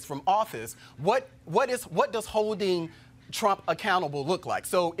United States from office, what does holding Trump accountable look like?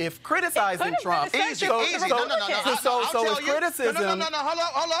 So if criticizing Trump, easy. So I'll if criticism.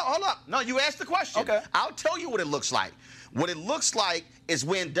 Hold up. No, you asked the question. Okay. I'll tell you what it looks like. What it looks like is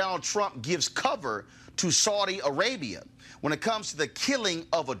when Donald Trump gives cover to Saudi Arabia when it comes to the killing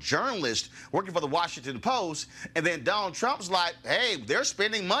of a journalist working for the Washington Post, and then Donald Trump's like, hey, they're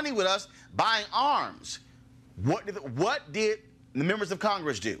spending money with us buying arms. What did the members of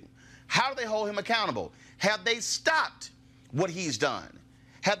Congress do? How do they hold him accountable? Have they stopped what he's done?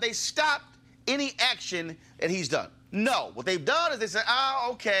 Have they stopped any action that he's done? No. What they've done is they said, oh,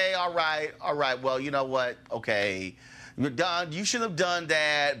 okay, all right, well, you know what, okay, you're done. You shouldn't have done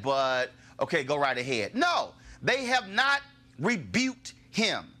that, but okay, go right ahead. No, they have not rebuked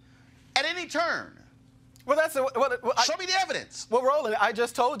him at any turn. Well, show me the evidence. Well, Roland, I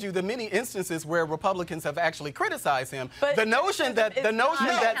just told you the many instances where Republicans have actually criticized him. But the notion that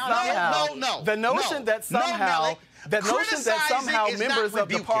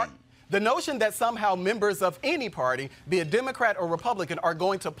somehow members of any party, be it Democrat or Republican, are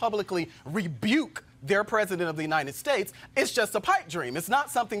going to publicly rebuke their president of the United States, it's just a pipe dream. It's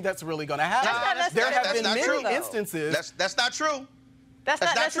not something that's really going to happen. There have been many instances. That's not true. That's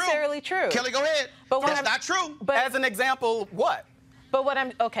not necessarily true. Kelly, go ahead. But that's not true. But as an example, what? But what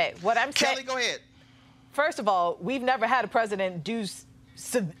I'm saying. Kelly, go ahead. First of all, we've never had a president do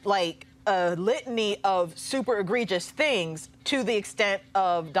like a litany of super egregious things to the extent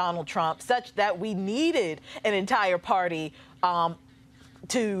of Donald Trump, such that we needed an entire party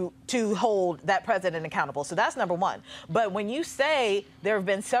to hold that president accountable. So that's number one. But when you say there have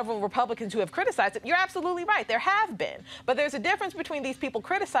been several Republicans who have criticized him, you're absolutely right. There have been. But there's a difference between these people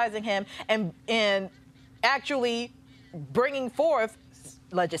criticizing him and actually bringing forth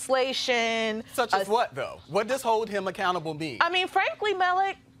legislation. Such as what, though? What does hold him accountable mean? I mean, frankly,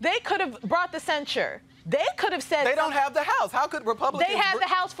 Melik, they could have brought the censure. They could have said they don't have the House. How could Republicans? They had the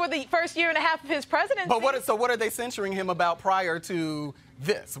House for the first year and a half of his presidency. But what are they censuring him about prior to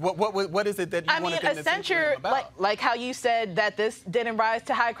this? What is it that you wanted them to censure him about? Like how you said that this didn't rise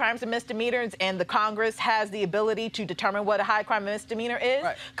to high crimes and misdemeanors, and the Congress has the ability to determine what a high crime and misdemeanor is.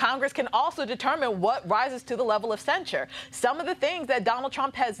 Right. Congress can also determine what rises to the level of censure. Some of the things that Donald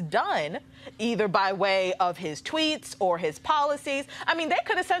Trump has done, either by way of his tweets or his policies, I mean, they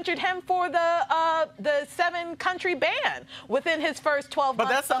could have censured him for the 7-country ban within his first 12 months.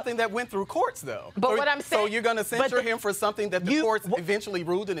 But that's something that went through courts, though. But what I'm saying, so you're going to censure him for something that the courts eventually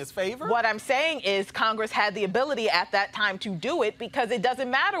ruled in his favor? What I'm saying is Congress had the ability at that time to do it, because it doesn't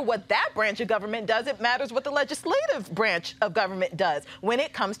matter what that branch of government does. It matters what the legislative branch of government does when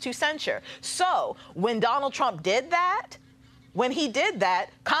it comes to censure. So when Donald Trump did that,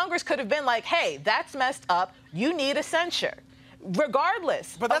 Congress could have been like, hey, that's messed up. You need a censure,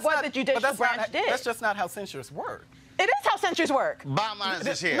 regardless of what the judicial branch did. That's just not how censures work. It is how censures work. Bottom line is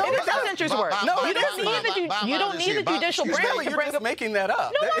this here. No, it is how censures work. No, you don't need the judicial branch to bring. You're just making that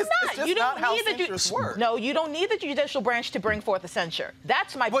up. No, I'm not. It's just not how censures work. No, you don't need the judicial branch to bring forth a censure.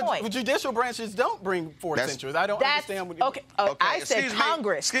 That's my point. But judicial branches don't bring forth censures. I don't understand what you. Okay. I said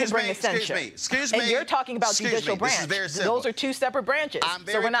Congress can bring a censure. Excuse me. And you're talking about judicial branch. This is very simple. Those are two separate branches.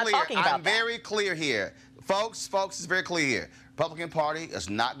 So we're not talking about that. I'm very clear here. Folks, it's very clear here. Republican Party is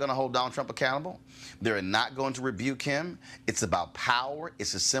not going to hold Donald Trump accountable. They're not going to rebuke him. It's about power.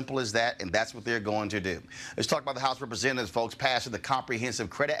 It's as simple as that, and that's what they're going to do. Let's talk about the House of Representatives, folks, passing the Comprehensive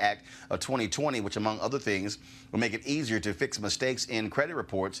Credit Act of 2020, which, among other things, will make it easier to fix mistakes in credit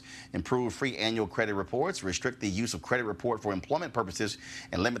reports, improve free annual credit reports, restrict the use of credit report for employment purposes,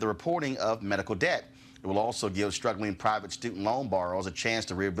 and limit the reporting of medical debt. It will also give struggling private student loan borrowers a chance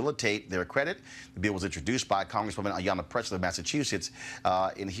to rehabilitate their credit. The bill was introduced by Congresswoman Ayanna Pressley of Massachusetts,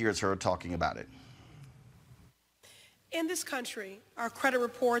 and here's her talking about it. In this country, our credit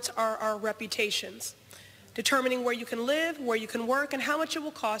reports are our reputations, determining where you can live, where you can work, and how much it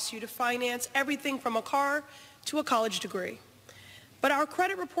will cost you to finance everything from a car to a college degree. But our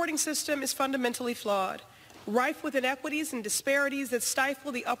credit reporting system is fundamentally flawed, rife with inequities and disparities that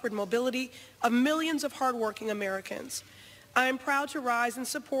stifle the upward mobility of millions of hardworking Americans. I am proud to rise in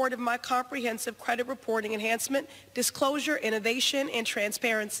support of my comprehensive credit reporting enhancement, disclosure, innovation, and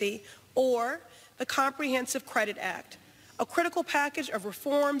transparency, or the Comprehensive Credit Act, a critical package of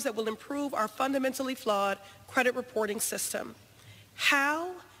reforms that will improve our fundamentally flawed credit reporting system.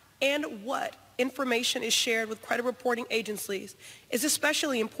 How and what information is shared with credit reporting agencies is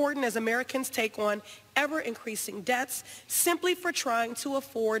especially important as Americans take on ever-increasing debts simply for trying to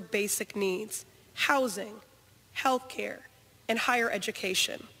afford basic needs, housing, health care, and higher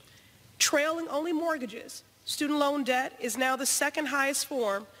education. Trailing only mortgages, student loan debt is now the second highest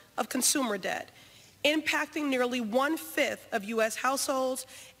form of consumer debt, impacting nearly 1/5 of U.S. households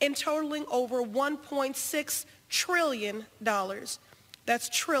and totaling over $1.6 trillion. That's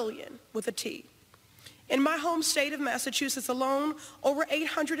trillion with a T. In my home state of Massachusetts alone, over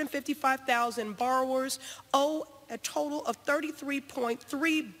 855,000 borrowers owe a total of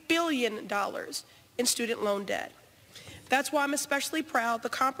 $33.3 billion in student loan debt. That's why I'm especially proud the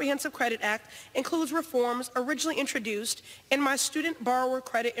Comprehensive Credit Act includes reforms originally introduced in my Student Borrower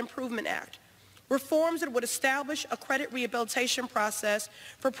Credit Improvement Act, reforms that would establish a credit rehabilitation process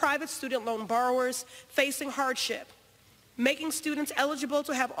for private student loan borrowers facing hardship, making students eligible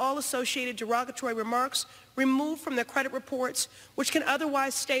to have all associated derogatory remarks removed from their credit reports, which can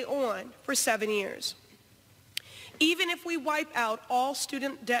otherwise stay on for 7 years. Even if we wipe out all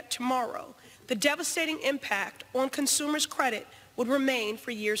student debt tomorrow, the devastating impact on consumers' credit would remain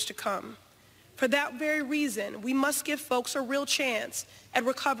for years to come. For that very reason, we must give folks a real chance at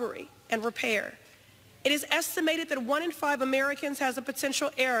recovery and repair. It is estimated that 1 in 5 Americans has a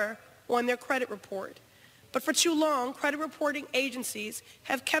potential error on their credit report. But for too long, credit reporting agencies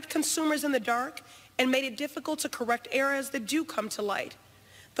have kept consumers in the dark and made it difficult to correct errors that do come to light.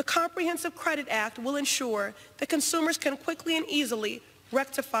 The Comprehensive Credit Act will ensure that consumers can quickly and easily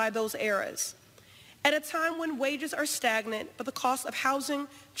rectify those errors. At a time when wages are stagnant, but the cost of housing,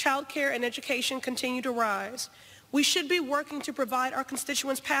 childcare, and education continue to rise, we should be working to provide our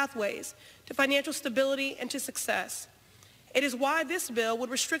constituents pathways to financial stability and to success. It is why this bill would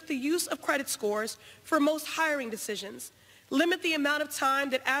restrict the use of credit scores for most hiring decisions, limit the amount of time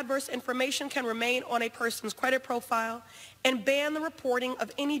that adverse information can remain on a person's credit profile, and ban the reporting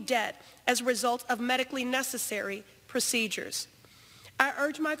of any debt as a result of medically necessary procedures. I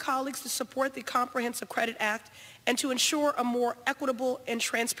urge my colleagues to support the Comprehensive Credit Act and to ensure a more equitable and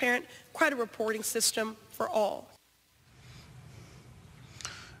transparent credit reporting system for all.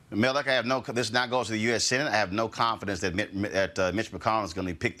 Mel, like this now goes to the U.S. Senate. I have no confidence that Mitch McConnell is going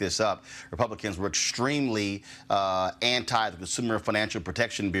to pick this up. Republicans were extremely anti the Consumer Financial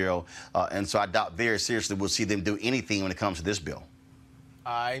Protection Bill, and so I doubt very seriously we'll see them do anything when it comes to this bill.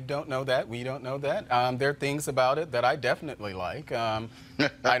 I don't know that. We don't know that. There are things about it that I definitely like. I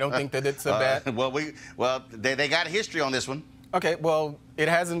don't think that it's a bad. They got a history on this one. Okay, well, it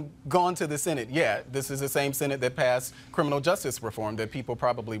hasn't gone to the Senate yet. This is the same Senate that passed criminal justice reform that people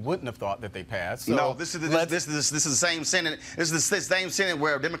probably wouldn't have thought that they passed. So no, this is the same Senate. This is the same Senate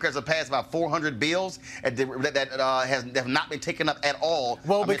where Democrats have passed about 400 bills that have not been taken up at all.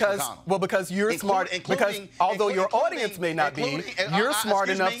 Well, because you're smart. Because although your audience may not be, you're smart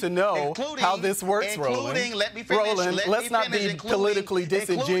enough to know how this works, Roland. Let me finish. Roland, let's not be politically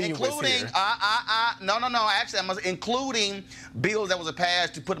disingenuous here. No. Actually, I'm including bills that was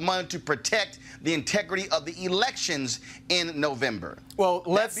passed to put money to protect the integrity of the elections in November. Well,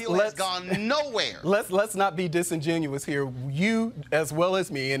 that bill has gone nowhere. Let's not be disingenuous here. You as well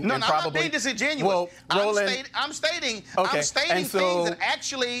as me, and I'm not being disingenuous. Well, Roland, I'm stating things that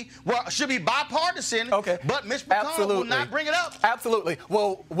actually should be bipartisan. Okay. But Mitch McConnell will not bring it up. Absolutely.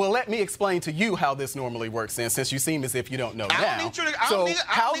 Well, let me explain to you how this normally works, then, since you seem as if you don't know now.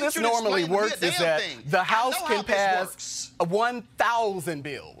 How this normally works is that the House can pass 1,000 1,000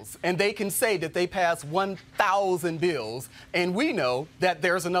 bills, and they can say that they passed 1,000 bills, and we know that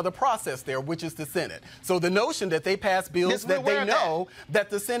there's another process there, which is the Senate. So the notion that they pass bills that they know that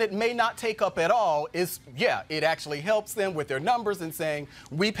the Senate may not take up at all is, yeah, it actually helps them with their numbers and saying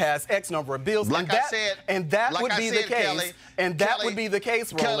we pass X number of bills. Like I said, and that like would I be said, the case. Kelly, And that Kelly, would be the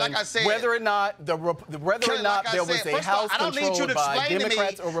case, Kelly, Roland, like I said, whether or not there was a House controlled by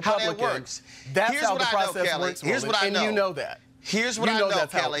Democrats or Republicans. That's how the process works, Roland, and you know that. Here's what I know,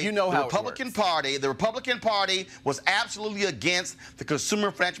 Kelly. You know the how Republican Party was absolutely against the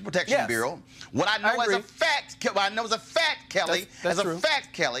Consumer Financial Protection Bureau. What I know as a fact, Kelly,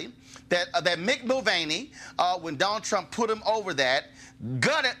 Kelly, that Mick Mulvaney, when Donald Trump put him over that,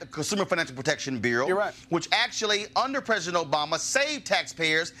 gutted the Consumer Financial Protection Bureau, which actually, under President Obama, saved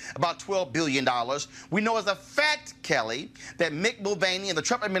taxpayers about $12 billion. We know as a fact, Kelly, that Mick Mulvaney and the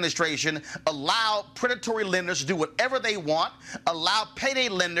Trump administration allowed predatory lenders to do whatever they want, allowed payday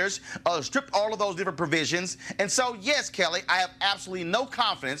lenders, stripped all of those different provisions. And so, yes, Kelly, I have absolutely no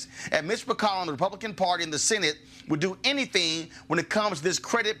confidence that Mitch McConnell and the Republican Party in the Senate would do anything when it comes to this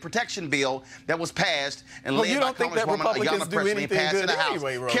credit protection bill that was passed and led by Congresswoman Ayanna Pressley and passed in the House.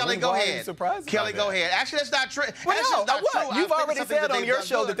 Anyway, Kelly, go ahead. Kelly, go ahead. Actually, that's not true. Well, no, what? You've already said on your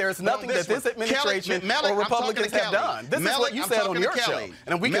show that there's nothing that this administration or Republicans have done. This is what you said on your show.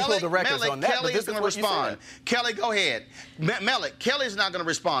 And we can pull the records on that, but this is what you said. Kelly, go ahead. Mellick, Kelly's not going to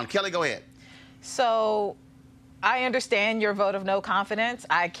respond. Kelly, go ahead. So I understand your vote of no confidence.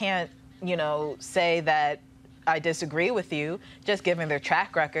 I can't, say that I disagree with you, just given their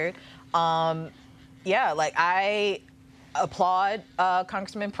track record. I applaud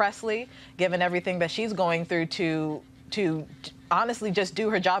Congressman Pressley, given everything that she's going through to honestly just do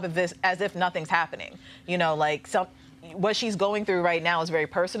her job as if nothing's happening. What she's going through right now is very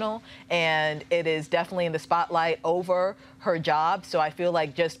personal, and it is definitely in the spotlight over her job. So I feel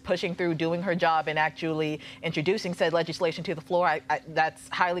like just pushing through, doing her job, and actually introducing said legislation to the floor, that's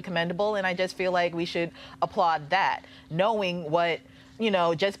highly commendable, and I just feel like we should applaud that. Knowing what,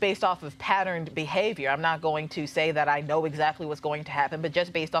 just based off of patterned behavior, I'm not going to say that I know exactly what's going to happen, but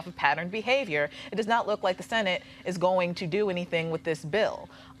just based off of patterned behavior, it does not look like the Senate is going to do anything with this bill.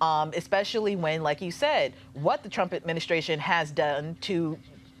 Especially when, like you said, what the Trump administration has done to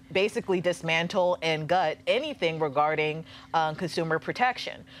basically dismantle and gut anything regarding consumer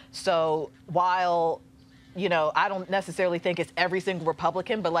protection. So while I don't necessarily think it's every single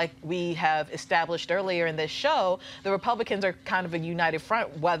Republican, but like we have established earlier in this show, the Republicans are kind of a united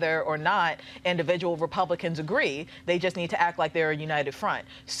front, whether or not individual Republicans agree. They just need to act like they're a united front.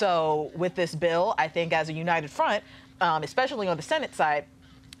 So with this bill, I think as a united front, especially on the Senate side,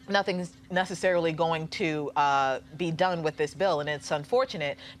 nothing's necessarily going to be done with this bill. And it's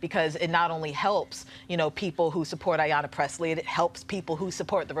unfortunate because it not only helps, people who support Ayanna Pressley, it helps people who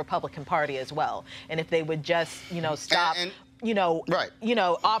support the Republican Party as well. And if they would just, stop...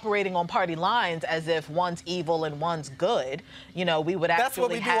 operating on party lines as if one's evil and one's good, we would actually That's what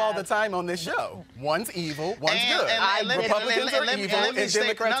we do all the time on this show. One's evil, one's good. Republicans are evil and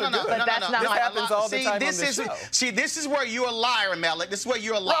Democrats are good. But that's not this happens all the time on this show. See, this is where you're a liar, Mellick. This is where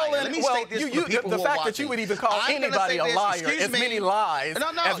you're a liar. Let me state this for people the who are fact watching. that you would even call anybody a liar, as many lies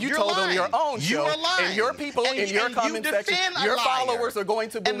as you told on your own show, and your people in your comment section, your followers are going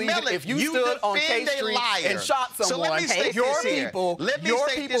to believe it. If you stood on K Street and shot someone, your people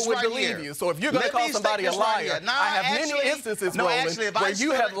would believe you. So if you're going to call somebody a liar, I have many instances, Roland, where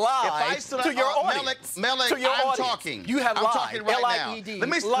you have lied to your audience. I'm talking. You have lied. L-I-E-D. Let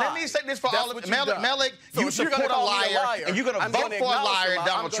me say this for all of Mellick. You support a liar, and you're going to vote for a liar,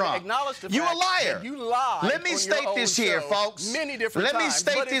 Donald Trump. You're a liar. You lied. Let me state this here, folks. Let me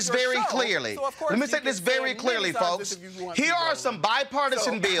state this very clearly. Let me state this very clearly, folks. Here are some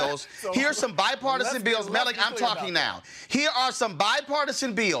bipartisan bills. Here are some bipartisan bills. Mellick, I'm talking now. Here are some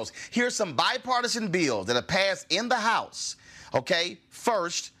bipartisan bills. Here's some bipartisan bills that have passed in the House. Okay?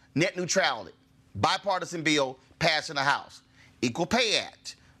 First, net neutrality. Bipartisan bill passed in the House. Equal Pay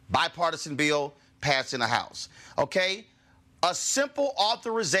Act. Bipartisan bill passed in the House. Okay? A simple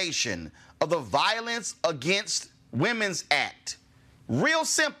authorization of the Violence Against Women's Act. Real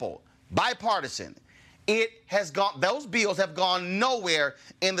simple. Bipartisan. It has gone, those bills have gone nowhere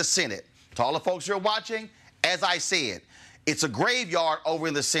in the Senate. To all the folks who are watching, as I said, it's a graveyard over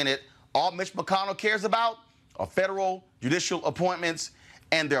in the Senate. All Mitch McConnell cares about are federal judicial appointments,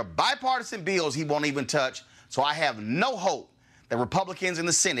 and they're bipartisan bills he won't even touch. So I have no hope that Republicans in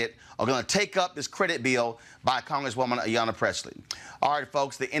the Senate are going to take up this credit bill by Congresswoman Ayanna Pressley. All right,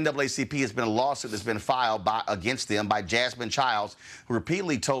 folks, the NAACP has been a lawsuit that's been filed against them by Jasmine Childs, who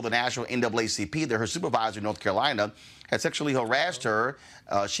repeatedly told the national NAACP that her supervisor in North Carolina had sexually harassed her.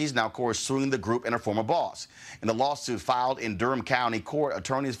 She's now, of course, suing the group and her former boss. In the lawsuit filed in Durham County Court,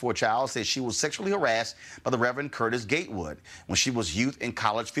 attorneys for Childs said she was sexually harassed by the Reverend Curtis Gatewood when she was youth and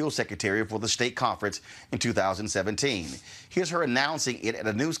college field secretary for the state conference in 2017. Here's her announcing it at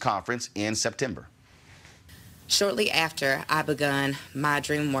a news conference in September. Shortly after I begun my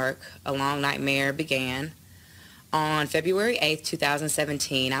dream work, a long nightmare began. On February 8th,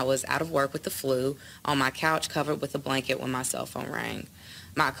 2017, I was out of work with the flu on my couch covered with a blanket when my cell phone rang.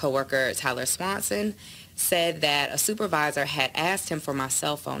 My coworker, Tyler Swanson, said that a supervisor had asked him for my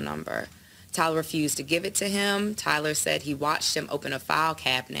cell phone number. Tyler refused to give it to him. Tyler said he watched him open a file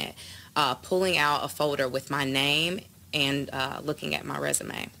cabinet, pulling out a folder with my name and looking at my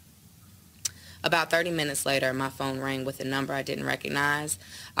resume. About 30 minutes later, my phone rang with a number I didn't recognize.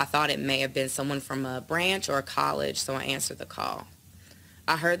 I thought it may have been someone from a branch or a college, so I answered the call.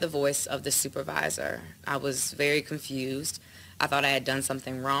 I heard the voice of the supervisor. I was very confused. I thought I had done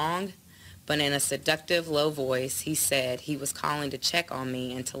something wrong, but in a seductive, low voice, he said he was calling to check on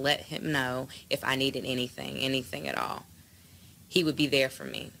me and to let him know if I needed anything at all. He would be there for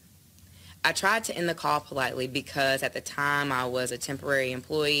me. I tried to end the call politely because at the time I was a temporary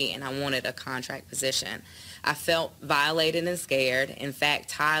employee and I wanted a contract position. I felt violated and scared. In fact,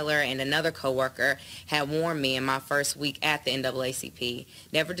 Tyler and another coworker had warned me in my first week at the NAACP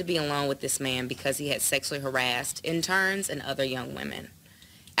never to be alone with this man because he had sexually harassed interns and other young women.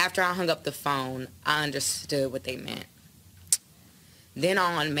 After I hung up the phone, I understood what they meant. Then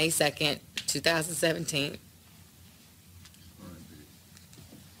on May 2nd, 2017,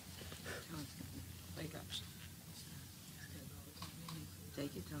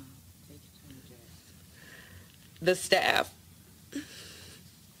 the staff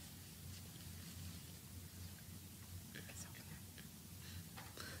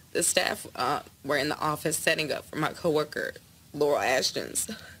were in the office setting up for my coworker Laurel Ashton's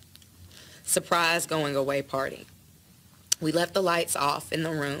surprise going away party. We left the lights off in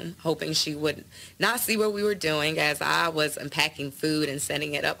the room, hoping she would not see what we were doing as I was unpacking food and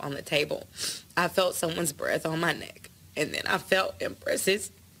setting it up on the table. I felt someone's breath on my neck, and then I felt him press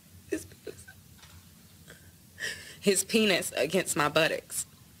his penis against my buttocks.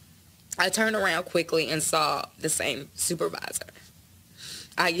 I turned around quickly and saw the same supervisor.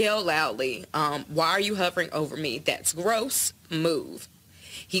 I yelled loudly, "Why are you hovering over me? That's gross. Move."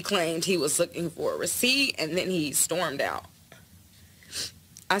 He claimed he was looking for a receipt, and then he stormed out.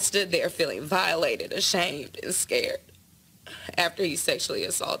 I stood there feeling violated, ashamed, and scared after he sexually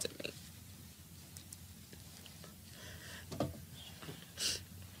assaulted me.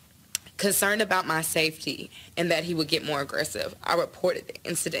 Concerned about my safety and that he would get more aggressive, I reported the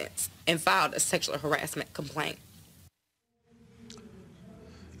incidents and filed a sexual harassment complaint.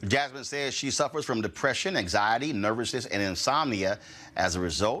 Jasmine says she suffers from depression, anxiety, nervousness, and insomnia. As a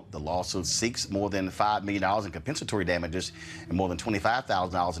result, the lawsuit seeks more than $5 million in compensatory damages and more than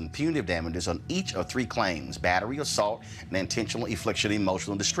 $25,000 in punitive damages on each of 3 claims: battery, assault, and intentional infliction of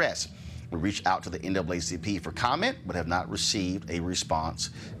emotional distress. We reached out to the NAACP for comment, but have not received a response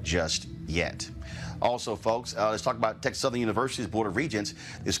just yet. Also, folks, let's talk about Texas Southern University's Board of Regents.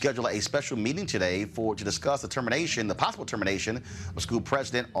 They scheduled a special meeting today to discuss the possible termination of school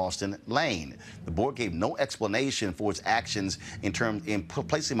president Austin Lane. The board gave no explanation for its actions in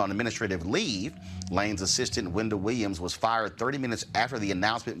placing him on administrative leave. Lane's assistant, Wendell Williams, was fired 30 minutes after the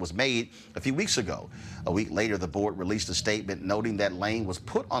announcement was made a few weeks ago. A week later, the board released a statement noting that Lane was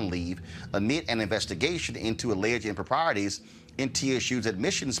put on leave amid an investigation into alleged improprieties in TSU's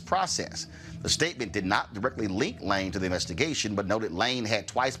admissions process. The statement did not directly link Lane to the investigation, but noted Lane had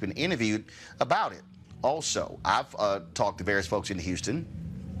twice been interviewed about it. Also, I've talked to various folks in Houston,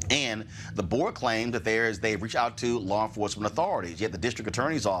 and the board claimed that they've reached out to law enforcement authorities, yet the district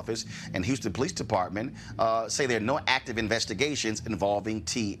attorney's office and Houston Police Department say there are no active investigations involving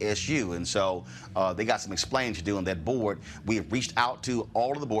TSU. And so they got some explaining to do on that board. We have reached out to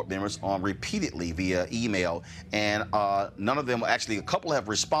all of the board members repeatedly via email, and none of them, actually a couple have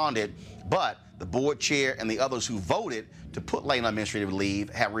responded, but the board chair and the others who voted to put Lane on administrative leave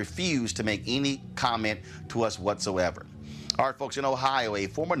have refused to make any comment to us whatsoever. All right, folks, in Ohio, a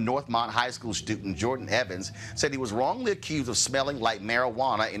former Northmont High School student, Jordan Evans, said he was wrongly accused of smelling like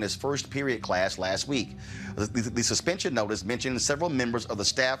marijuana in his first period class last week. The suspension notice mentioned several members of the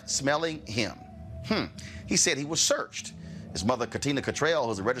staff smelling him. He said he was searched. His mother, Katina Cottrell,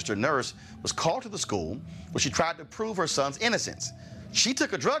 who's a registered nurse, was called to the school where she tried to prove her son's innocence. She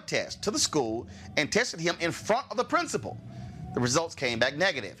took a drug test to the school and tested him in front of the principal. The results came back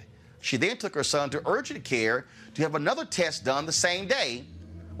negative. She then took her son to urgent care to have another test done the same day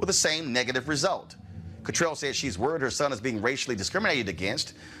with the same negative result. Cottrell says she's worried her son is being racially discriminated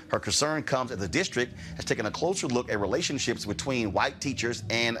against. Her concern comes as the district has taken a closer look at relationships between white teachers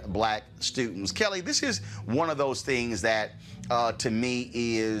and black students. Kelly, this is one of those things that, to me,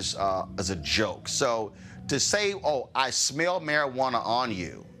 is a joke. So to say, oh, I smell marijuana on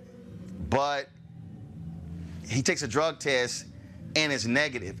you, but he takes a drug test and it's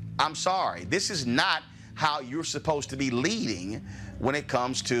negative. I'm sorry. This is not how you're supposed to be leading when it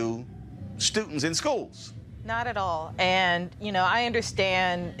comes to students in schools. Not at all. And, I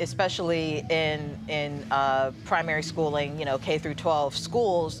understand, especially in primary schooling, K through 12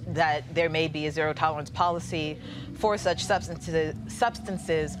 schools, that there may be a zero tolerance policy for such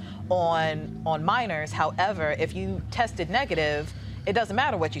substances on minors. However, if you tested negative, it doesn't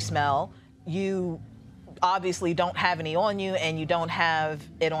matter what you smell. You obviously don't have any on you, and you don't have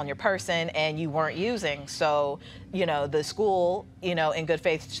it on your person, and you weren't using. So, the school, in good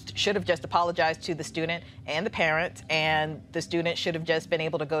faith should have just apologized to the student and the parent, and the student should have just been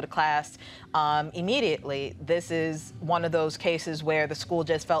able to go to class immediately. This is one of those cases where the school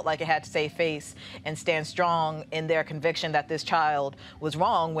just felt like it had to save face and stand strong in their conviction that this child was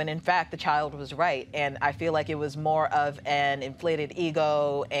wrong, when in fact the child was right. And I feel like it was more of an inflated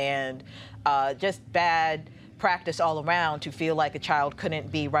ego and just bad practice all around to feel like a child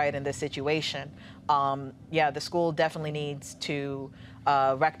couldn't be right in this situation. The school definitely needs to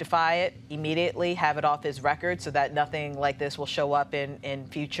rectify it immediately, have it off his record so that nothing like this will show up in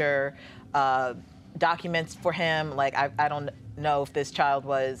future documents for him. Like, I don't know if this child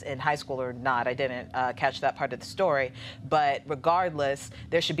was in high school or not. I didn't catch that part of the story. But regardless,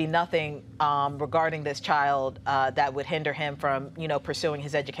 there should be nothing regarding this child that would hinder him from, pursuing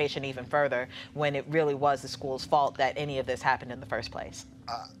his education even further, when it really was the school's fault that any of this happened in the first place.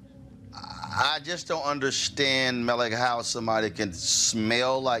 I just don't understand, Melek, how somebody can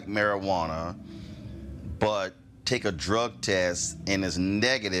smell like marijuana but take a drug test and is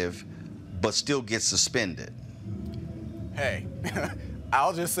negative but still get suspended. Hey,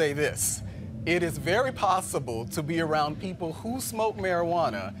 I'll just say this. It is very possible to be around people who smoke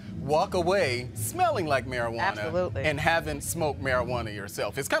marijuana, walk away smelling like marijuana, Absolutely. And haven't smoked marijuana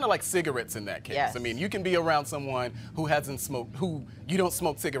yourself. It's kind of like cigarettes in that case. Yes. I mean, you can be around someone who hasn't smoked, who you don't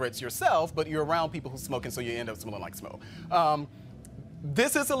smoke cigarettes yourself, but you're around people who smoke, and so you end up smelling like smoke.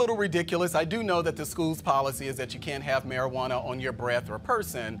 This is a little ridiculous. I do know that the school's policy is that you can't have marijuana on your breath or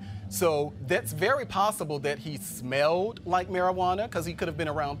person. So that's very possible that he smelled like marijuana because he could have been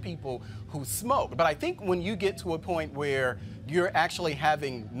around people who smoke. But I think when you get to a point where you're actually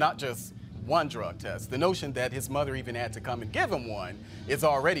having not just one drug test, the notion that his mother even had to come and give him one is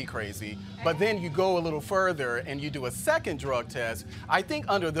already crazy. But then you go a little further and you do a second drug test. I think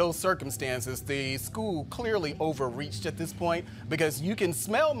under those circumstances, the school clearly overreached at this point, because you can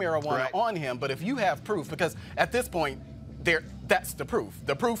smell marijuana on him, but if you have proof, because at this point, that's the proof.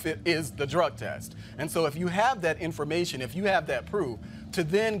 The proof is the drug test. And so if you have that information, if you have that proof, to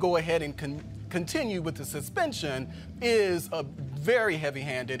then go ahead and continue with the suspension is very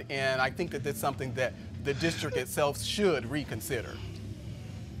heavy-handed, and I think that that's something that the district itself should reconsider.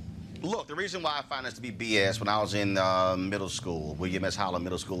 Look, the reason why I find this to be BS, when I was in middle school, William S. Holland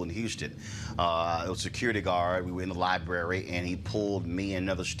Middle School in Houston, it was a security guard. We were in the library, and he pulled me and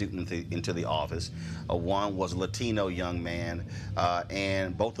another student into the office. One was a Latino young man,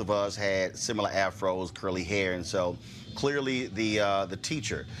 and both of us had similar afros, curly hair, and so clearly the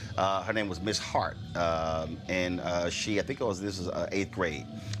teacher, her name was Miss Hart, and she, I think this was 8th grade.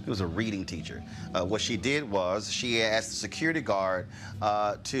 It was a reading teacher. What she did was she asked the security guard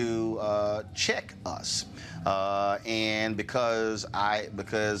to check us, and because I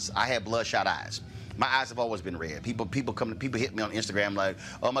had bloodshot eyes. My eyes have always been red. People hit me on Instagram like,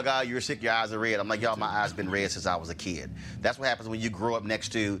 "Oh my God, you're sick. Your eyes are red." I'm like, "Y'all, my eyes been red since I was a kid." That's what happens when you grow up next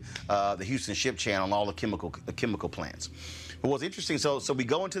to the Houston Ship Channel and all the chemical plants. But what's interesting, so we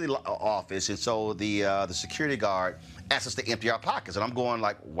go into the office, and so the security guard asks us to empty our pockets, and I'm going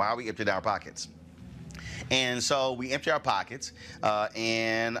like, "Why are we emptying our pockets?" And so we empty our pockets,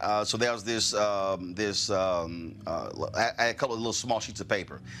 and so there was I had a couple of little small sheets of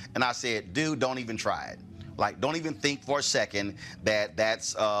paper, and I said, "Dude, don't even try it. Like, don't even think for a second that that's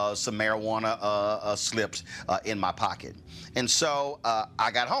some marijuana slips in my pocket." And so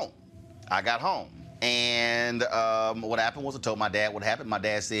I got home. And what happened was I told my dad what happened. My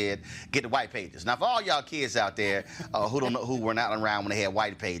dad said, get the white pages. Now, for all y'all kids out there who were not around when they had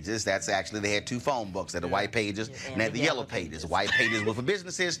white pages, that's actually, they had two phone books. They had the white pages and they had the yellow pages. White pages were for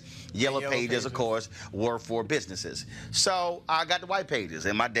businesses. Yellow pages, of course, were for businesses. So I got the white pages.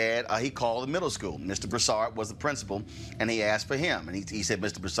 And my dad, he called the middle school. Mr. Broussard was the principal, and he asked for him. And he said,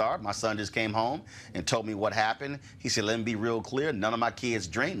 Mr. Broussard, my son just came home and told me what happened. He said, let me be real clear. None of my kids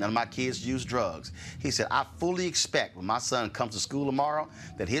drink. None of my kids use drugs. He said, I fully expect when my son comes to school tomorrow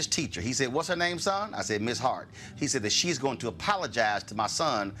that his teacher, he said, what's her name, son? I said, Miss Hart. He said that she's going to apologize to my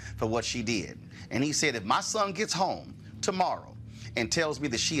son for what she did. And he said, if my son gets home tomorrow and tells me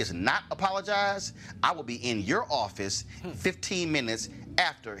that she has not apologized, I will be in your office 15 minutes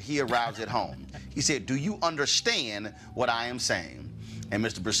after he arrives at home. He said, do you understand what I am saying? And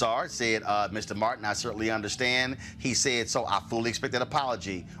Mr. Broussard said, Mr. Martin, I certainly understand. He said, so I fully expect that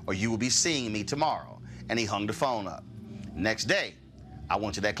apology or you will be seeing me tomorrow. And he hung the phone up. Next day, I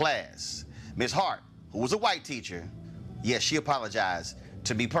went to that class. Miss Hart, who was a white teacher, yes, she apologized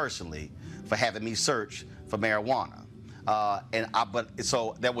to me personally for having me search for marijuana.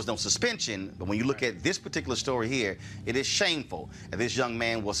 So there was no suspension, but when you look at this particular story here, it is shameful that this young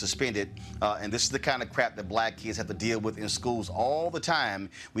man was suspended, and this is the kind of crap that black kids have to deal with in schools all the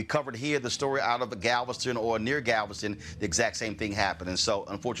time. We covered here the story out of Galveston or near Galveston, the exact same thing happened, and so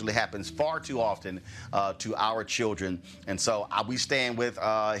unfortunately happens far too often to our children, and so we stand with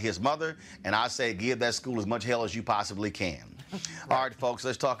his mother, and I say give that school as much hell as you possibly can. All right, folks,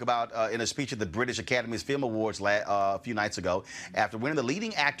 let's talk about in a speech at the British Academy's Film Awards a few nights ago. After winning the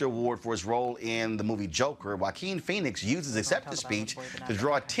leading actor award for his role in the movie Joker, Joaquin Phoenix used his acceptance speech to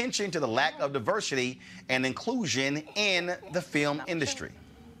draw attention to the lack of diversity and inclusion in the film industry.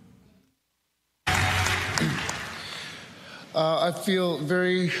 I feel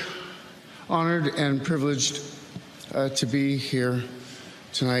very honored and privileged to be here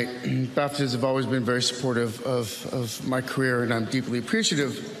tonight. BAFTAs have always been very supportive of my career, and I'm deeply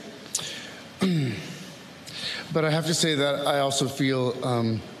appreciative. But I have to say that I also feel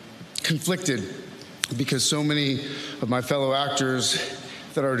conflicted because so many of my fellow actors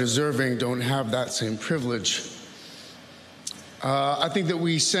that are deserving don't have that same privilege. I think that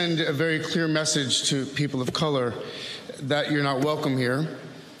we send a very clear message to people of color that you're not welcome here.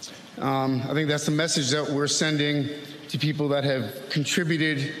 I think that's the message that we're sending to people that have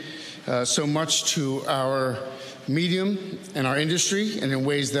contributed so much to our medium and our industry and in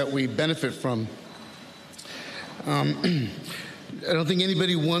ways that we benefit from. I don't think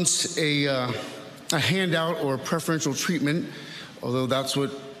anybody wants a handout or preferential treatment, although that's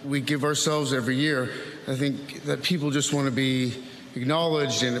what we give ourselves every year. I think that people just want to be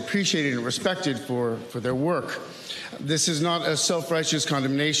acknowledged and appreciated and respected for their work. This is not a self-righteous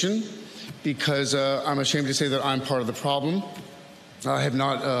condemnation, because I'm ashamed to say that I'm part of the problem. I have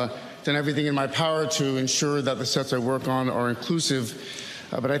not done everything in my power to ensure that the sets I work on are inclusive,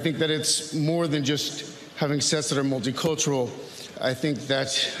 but I think that it's more than just having sets that are multicultural. I think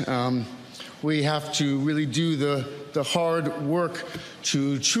that we have to really do the hard work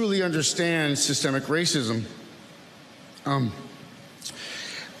to truly understand systemic racism. I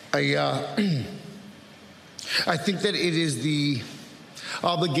think that it is the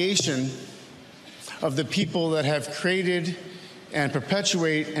obligation of the people that have created and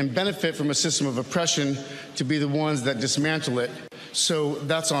perpetuate and benefit from a system of oppression to be the ones that dismantle it. So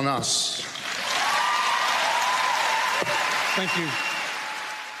that's on us. Thank you.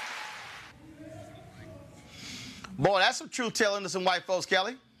 Boy, that's some truth telling to some white folks,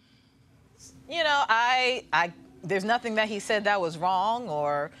 Kelly. You know, there's nothing that he said that was wrong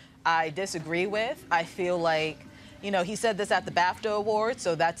or I disagree with. I feel like, you know, he said this at the BAFTA Awards,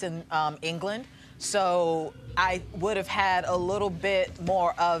 so that's in England. So I would have had a little bit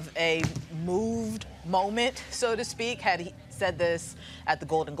more of a moved moment, so to speak, had he said this at the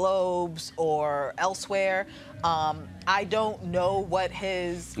Golden Globes or elsewhere. I don't know what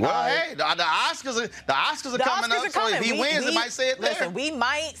his... Well, hey, the Oscars are coming up, so if he wins, he might say it there. Listen, we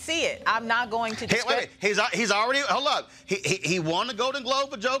might see it. I'm not going to discredit... Hey, wait, he's already... Hold up. He won the Golden Globe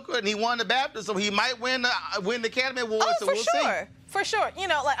for Joker, and he won the BAFTA, so he might win the Academy Award, so we'll see. For sure. You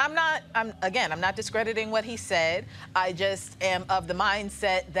know, like I'm not discrediting what he said. I just am of the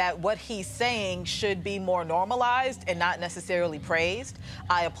mindset that what he's saying should be more normalized and not necessarily praised.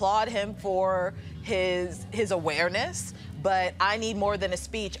 I applaud him for his awareness, but I need more than a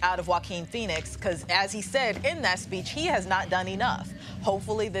speech out of Joaquin Phoenix because, as he said in that speech, he has not done enough.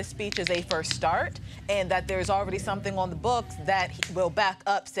 Hopefully this speech is a first start and that there's already something on the books that will back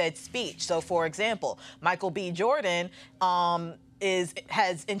up said speech. So, for example, Michael B. Jordan,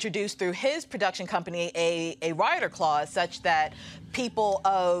 has introduced through his production company a rider clause such that people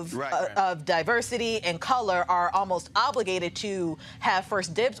of diversity and color are almost obligated to have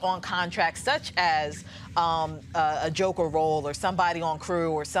first dibs on contracts, such as a Joker role or somebody on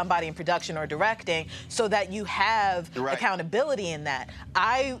crew or somebody in production or directing, so that you have accountability in that.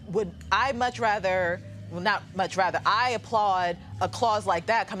 I applaud a clause like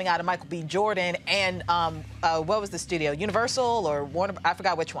that coming out of Michael B. Jordan and what was the studio? Universal or Warner? I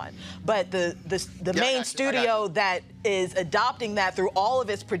forgot which one. But the main studio that is adopting that through all of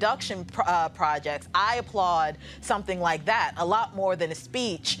its production projects. I applaud something like that a lot more than a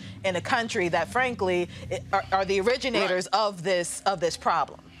speech in a country that, frankly, are the originators of this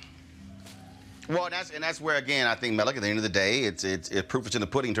problem. Well, and that's where, again, I think, Melik, at the end of the day, it's proof is in the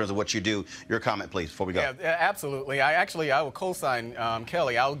pudding in terms of what you do. Your comment, please, before we go. Yeah, absolutely. I will co-sign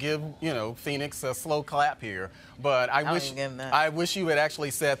Kelly. I'll give, Phoenix a slow clap here. But I wish you had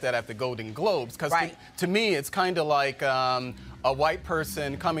actually said that at the Golden Globes, because to me, it's kind of like a white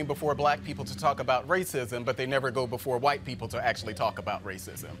person coming before black people to talk about racism, but they never go before white people to actually talk about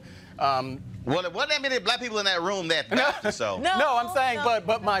racism. Well, it wasn't that many black people in that room that fast, so. No, I'm saying,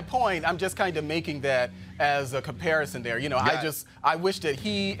 but my point, I'm just kind of making that as a comparison there. I wish that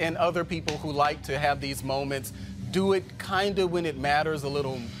he and other people who like to have these moments do it kind of when it matters a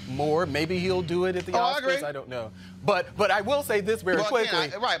little more. Maybe he'll do it at the Oscars. I don't know. But I will say this very quickly.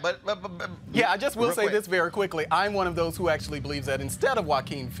 I just will say this very quickly. I'm one of those who actually believes that instead of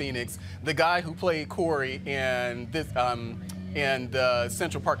Joaquin Phoenix, the guy who played Corey in this and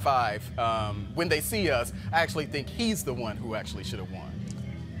Central Park 5, When They See Us, I actually think he's the one who actually should have won.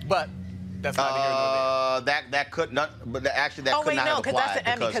 But that's not here nor there. That could not, but actually that could not have applied. because that's an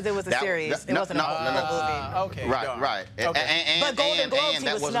Emmy because it was a series. It wasn't a whole movie. Okay. Right. Okay. But Golden Globes, and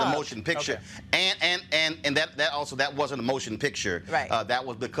that wasn't a motion picture. Okay. And that wasn't a motion picture. Right. That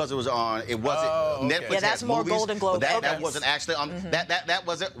was because it was on. It wasn't Netflix. Yeah, that's more movies, Golden Globes. That wasn't actually on.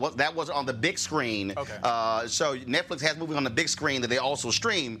 That wasn't on the big screen. Okay. So Netflix has movies on the big screen that they also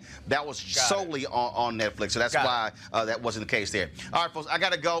stream. That was solely on Netflix. So that's why that wasn't the case there. All right, folks. I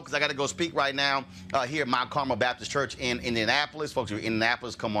got to go because I got to go speak right now here at Mount Carmel Baptist Church in Indianapolis. Folks who are in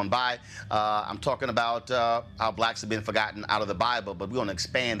Indianapolis, come on by. I'm talking about how blacks have been forgotten out of the Bible, but we're going to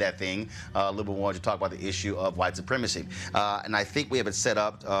expand that thing a little bit more to talk about the issue of white supremacy. And I think we have it set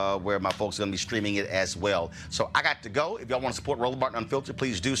up where my folks are going to be streaming it as well. So I got to go. If y'all want to support Roland Martin Unfiltered,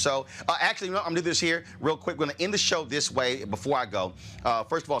 please do so. Actually, I'm going to do this here real quick. We're going to end the show this way before I go.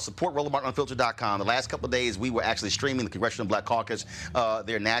 First of all, support RolandMartinUnfiltered.com. The last couple of days, we were actually streaming the Congressional Black Caucus,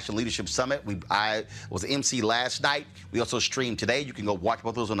 their National Leadership Summit. I was the MC last night. We also streamed today. You can go watch both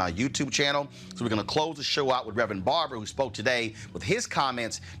of those on our YouTube channel. So we're going to close the show out with Reverend Barber, who spoke today with his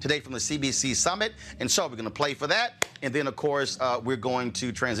comments today from the CBC Summit. And so we're going to play for that. And then, of course, we're going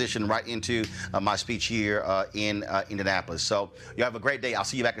to transition right into my speech here in Indianapolis. So you have a great day. I'll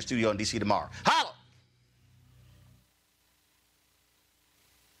see you back in the studio in D.C. tomorrow. Holla!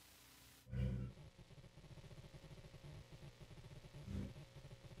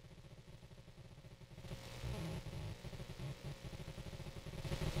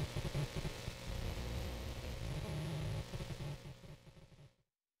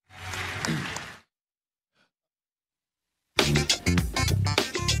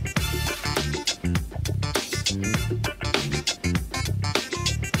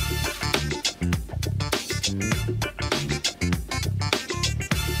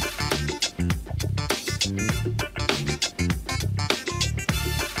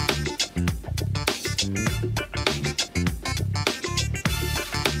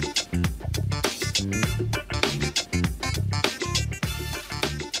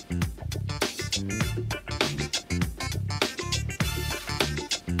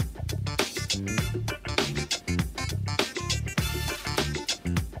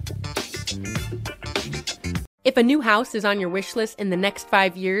 If a new house is on your wish list in the next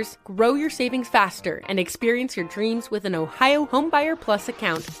 5 years, grow your savings faster and experience your dreams with an Ohio Homebuyer Plus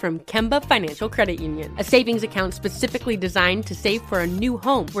account from Kemba Financial Credit Union. A savings account specifically designed to save for a new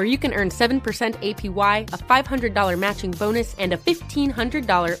home, where you can earn 7% APY, a $500 matching bonus, and a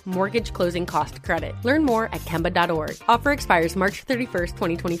 $1,500 mortgage closing cost credit. Learn more at Kemba.org. Offer expires March 31st,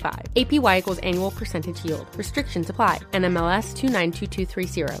 2025. APY equals annual percentage yield. Restrictions apply. NMLS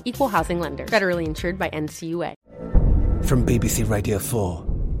 292230. Equal housing lender. Federally insured by NCUA. From BBC Radio 4,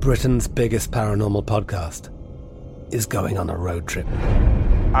 Britain's biggest paranormal podcast is going on a road trip.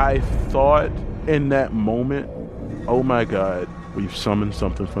 I thought in that moment, oh my God, we've summoned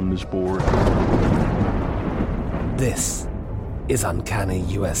something from this board. This is Uncanny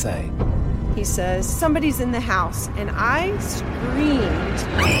USA. He says, "Somebody's in the house," and I screamed.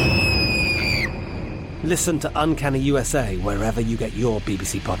 Listen to Uncanny USA wherever you get your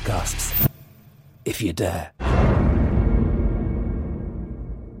BBC podcasts, if you dare.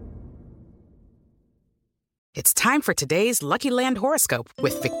 It's time for today's Lucky Land horoscope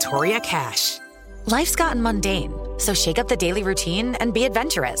with Victoria Cash. Life's gotten mundane, so shake up the daily routine and be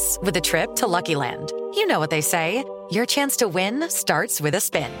adventurous with a trip to Lucky Land. You know what they say, your chance to win starts with a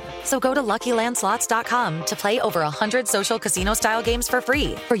spin. So go to LuckyLandSlots.com to play over 100 social casino-style games for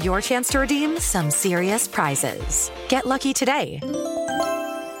free for your chance to redeem some serious prizes. Get lucky today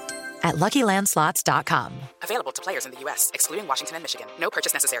at LuckyLandSlots.com. Available to players in the U.S., excluding Washington and Michigan. No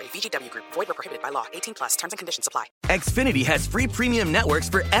purchase necessary. VGW Group. Void where prohibited by law. 18+. Terms and conditions apply. Xfinity has free premium networks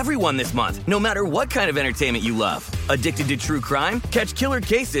for everyone this month, no matter what kind of entertainment you love. Addicted to true crime? Catch killer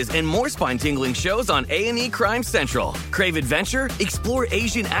cases and more spine-tingling shows on A&E Crime Central. Crave adventure? Explore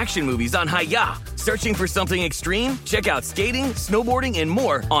Asian action movies on Hi-Ya. Searching for something extreme? Check out skating, snowboarding, and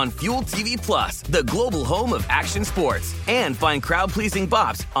more on Fuel TV Plus, the global home of action sports. And find crowd-pleasing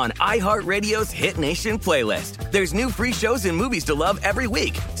bops on iHeartRadio's Hit Nation playlist. There's new free shows and movies to love every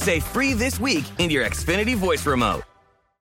week. Say free this week in your Xfinity voice remote.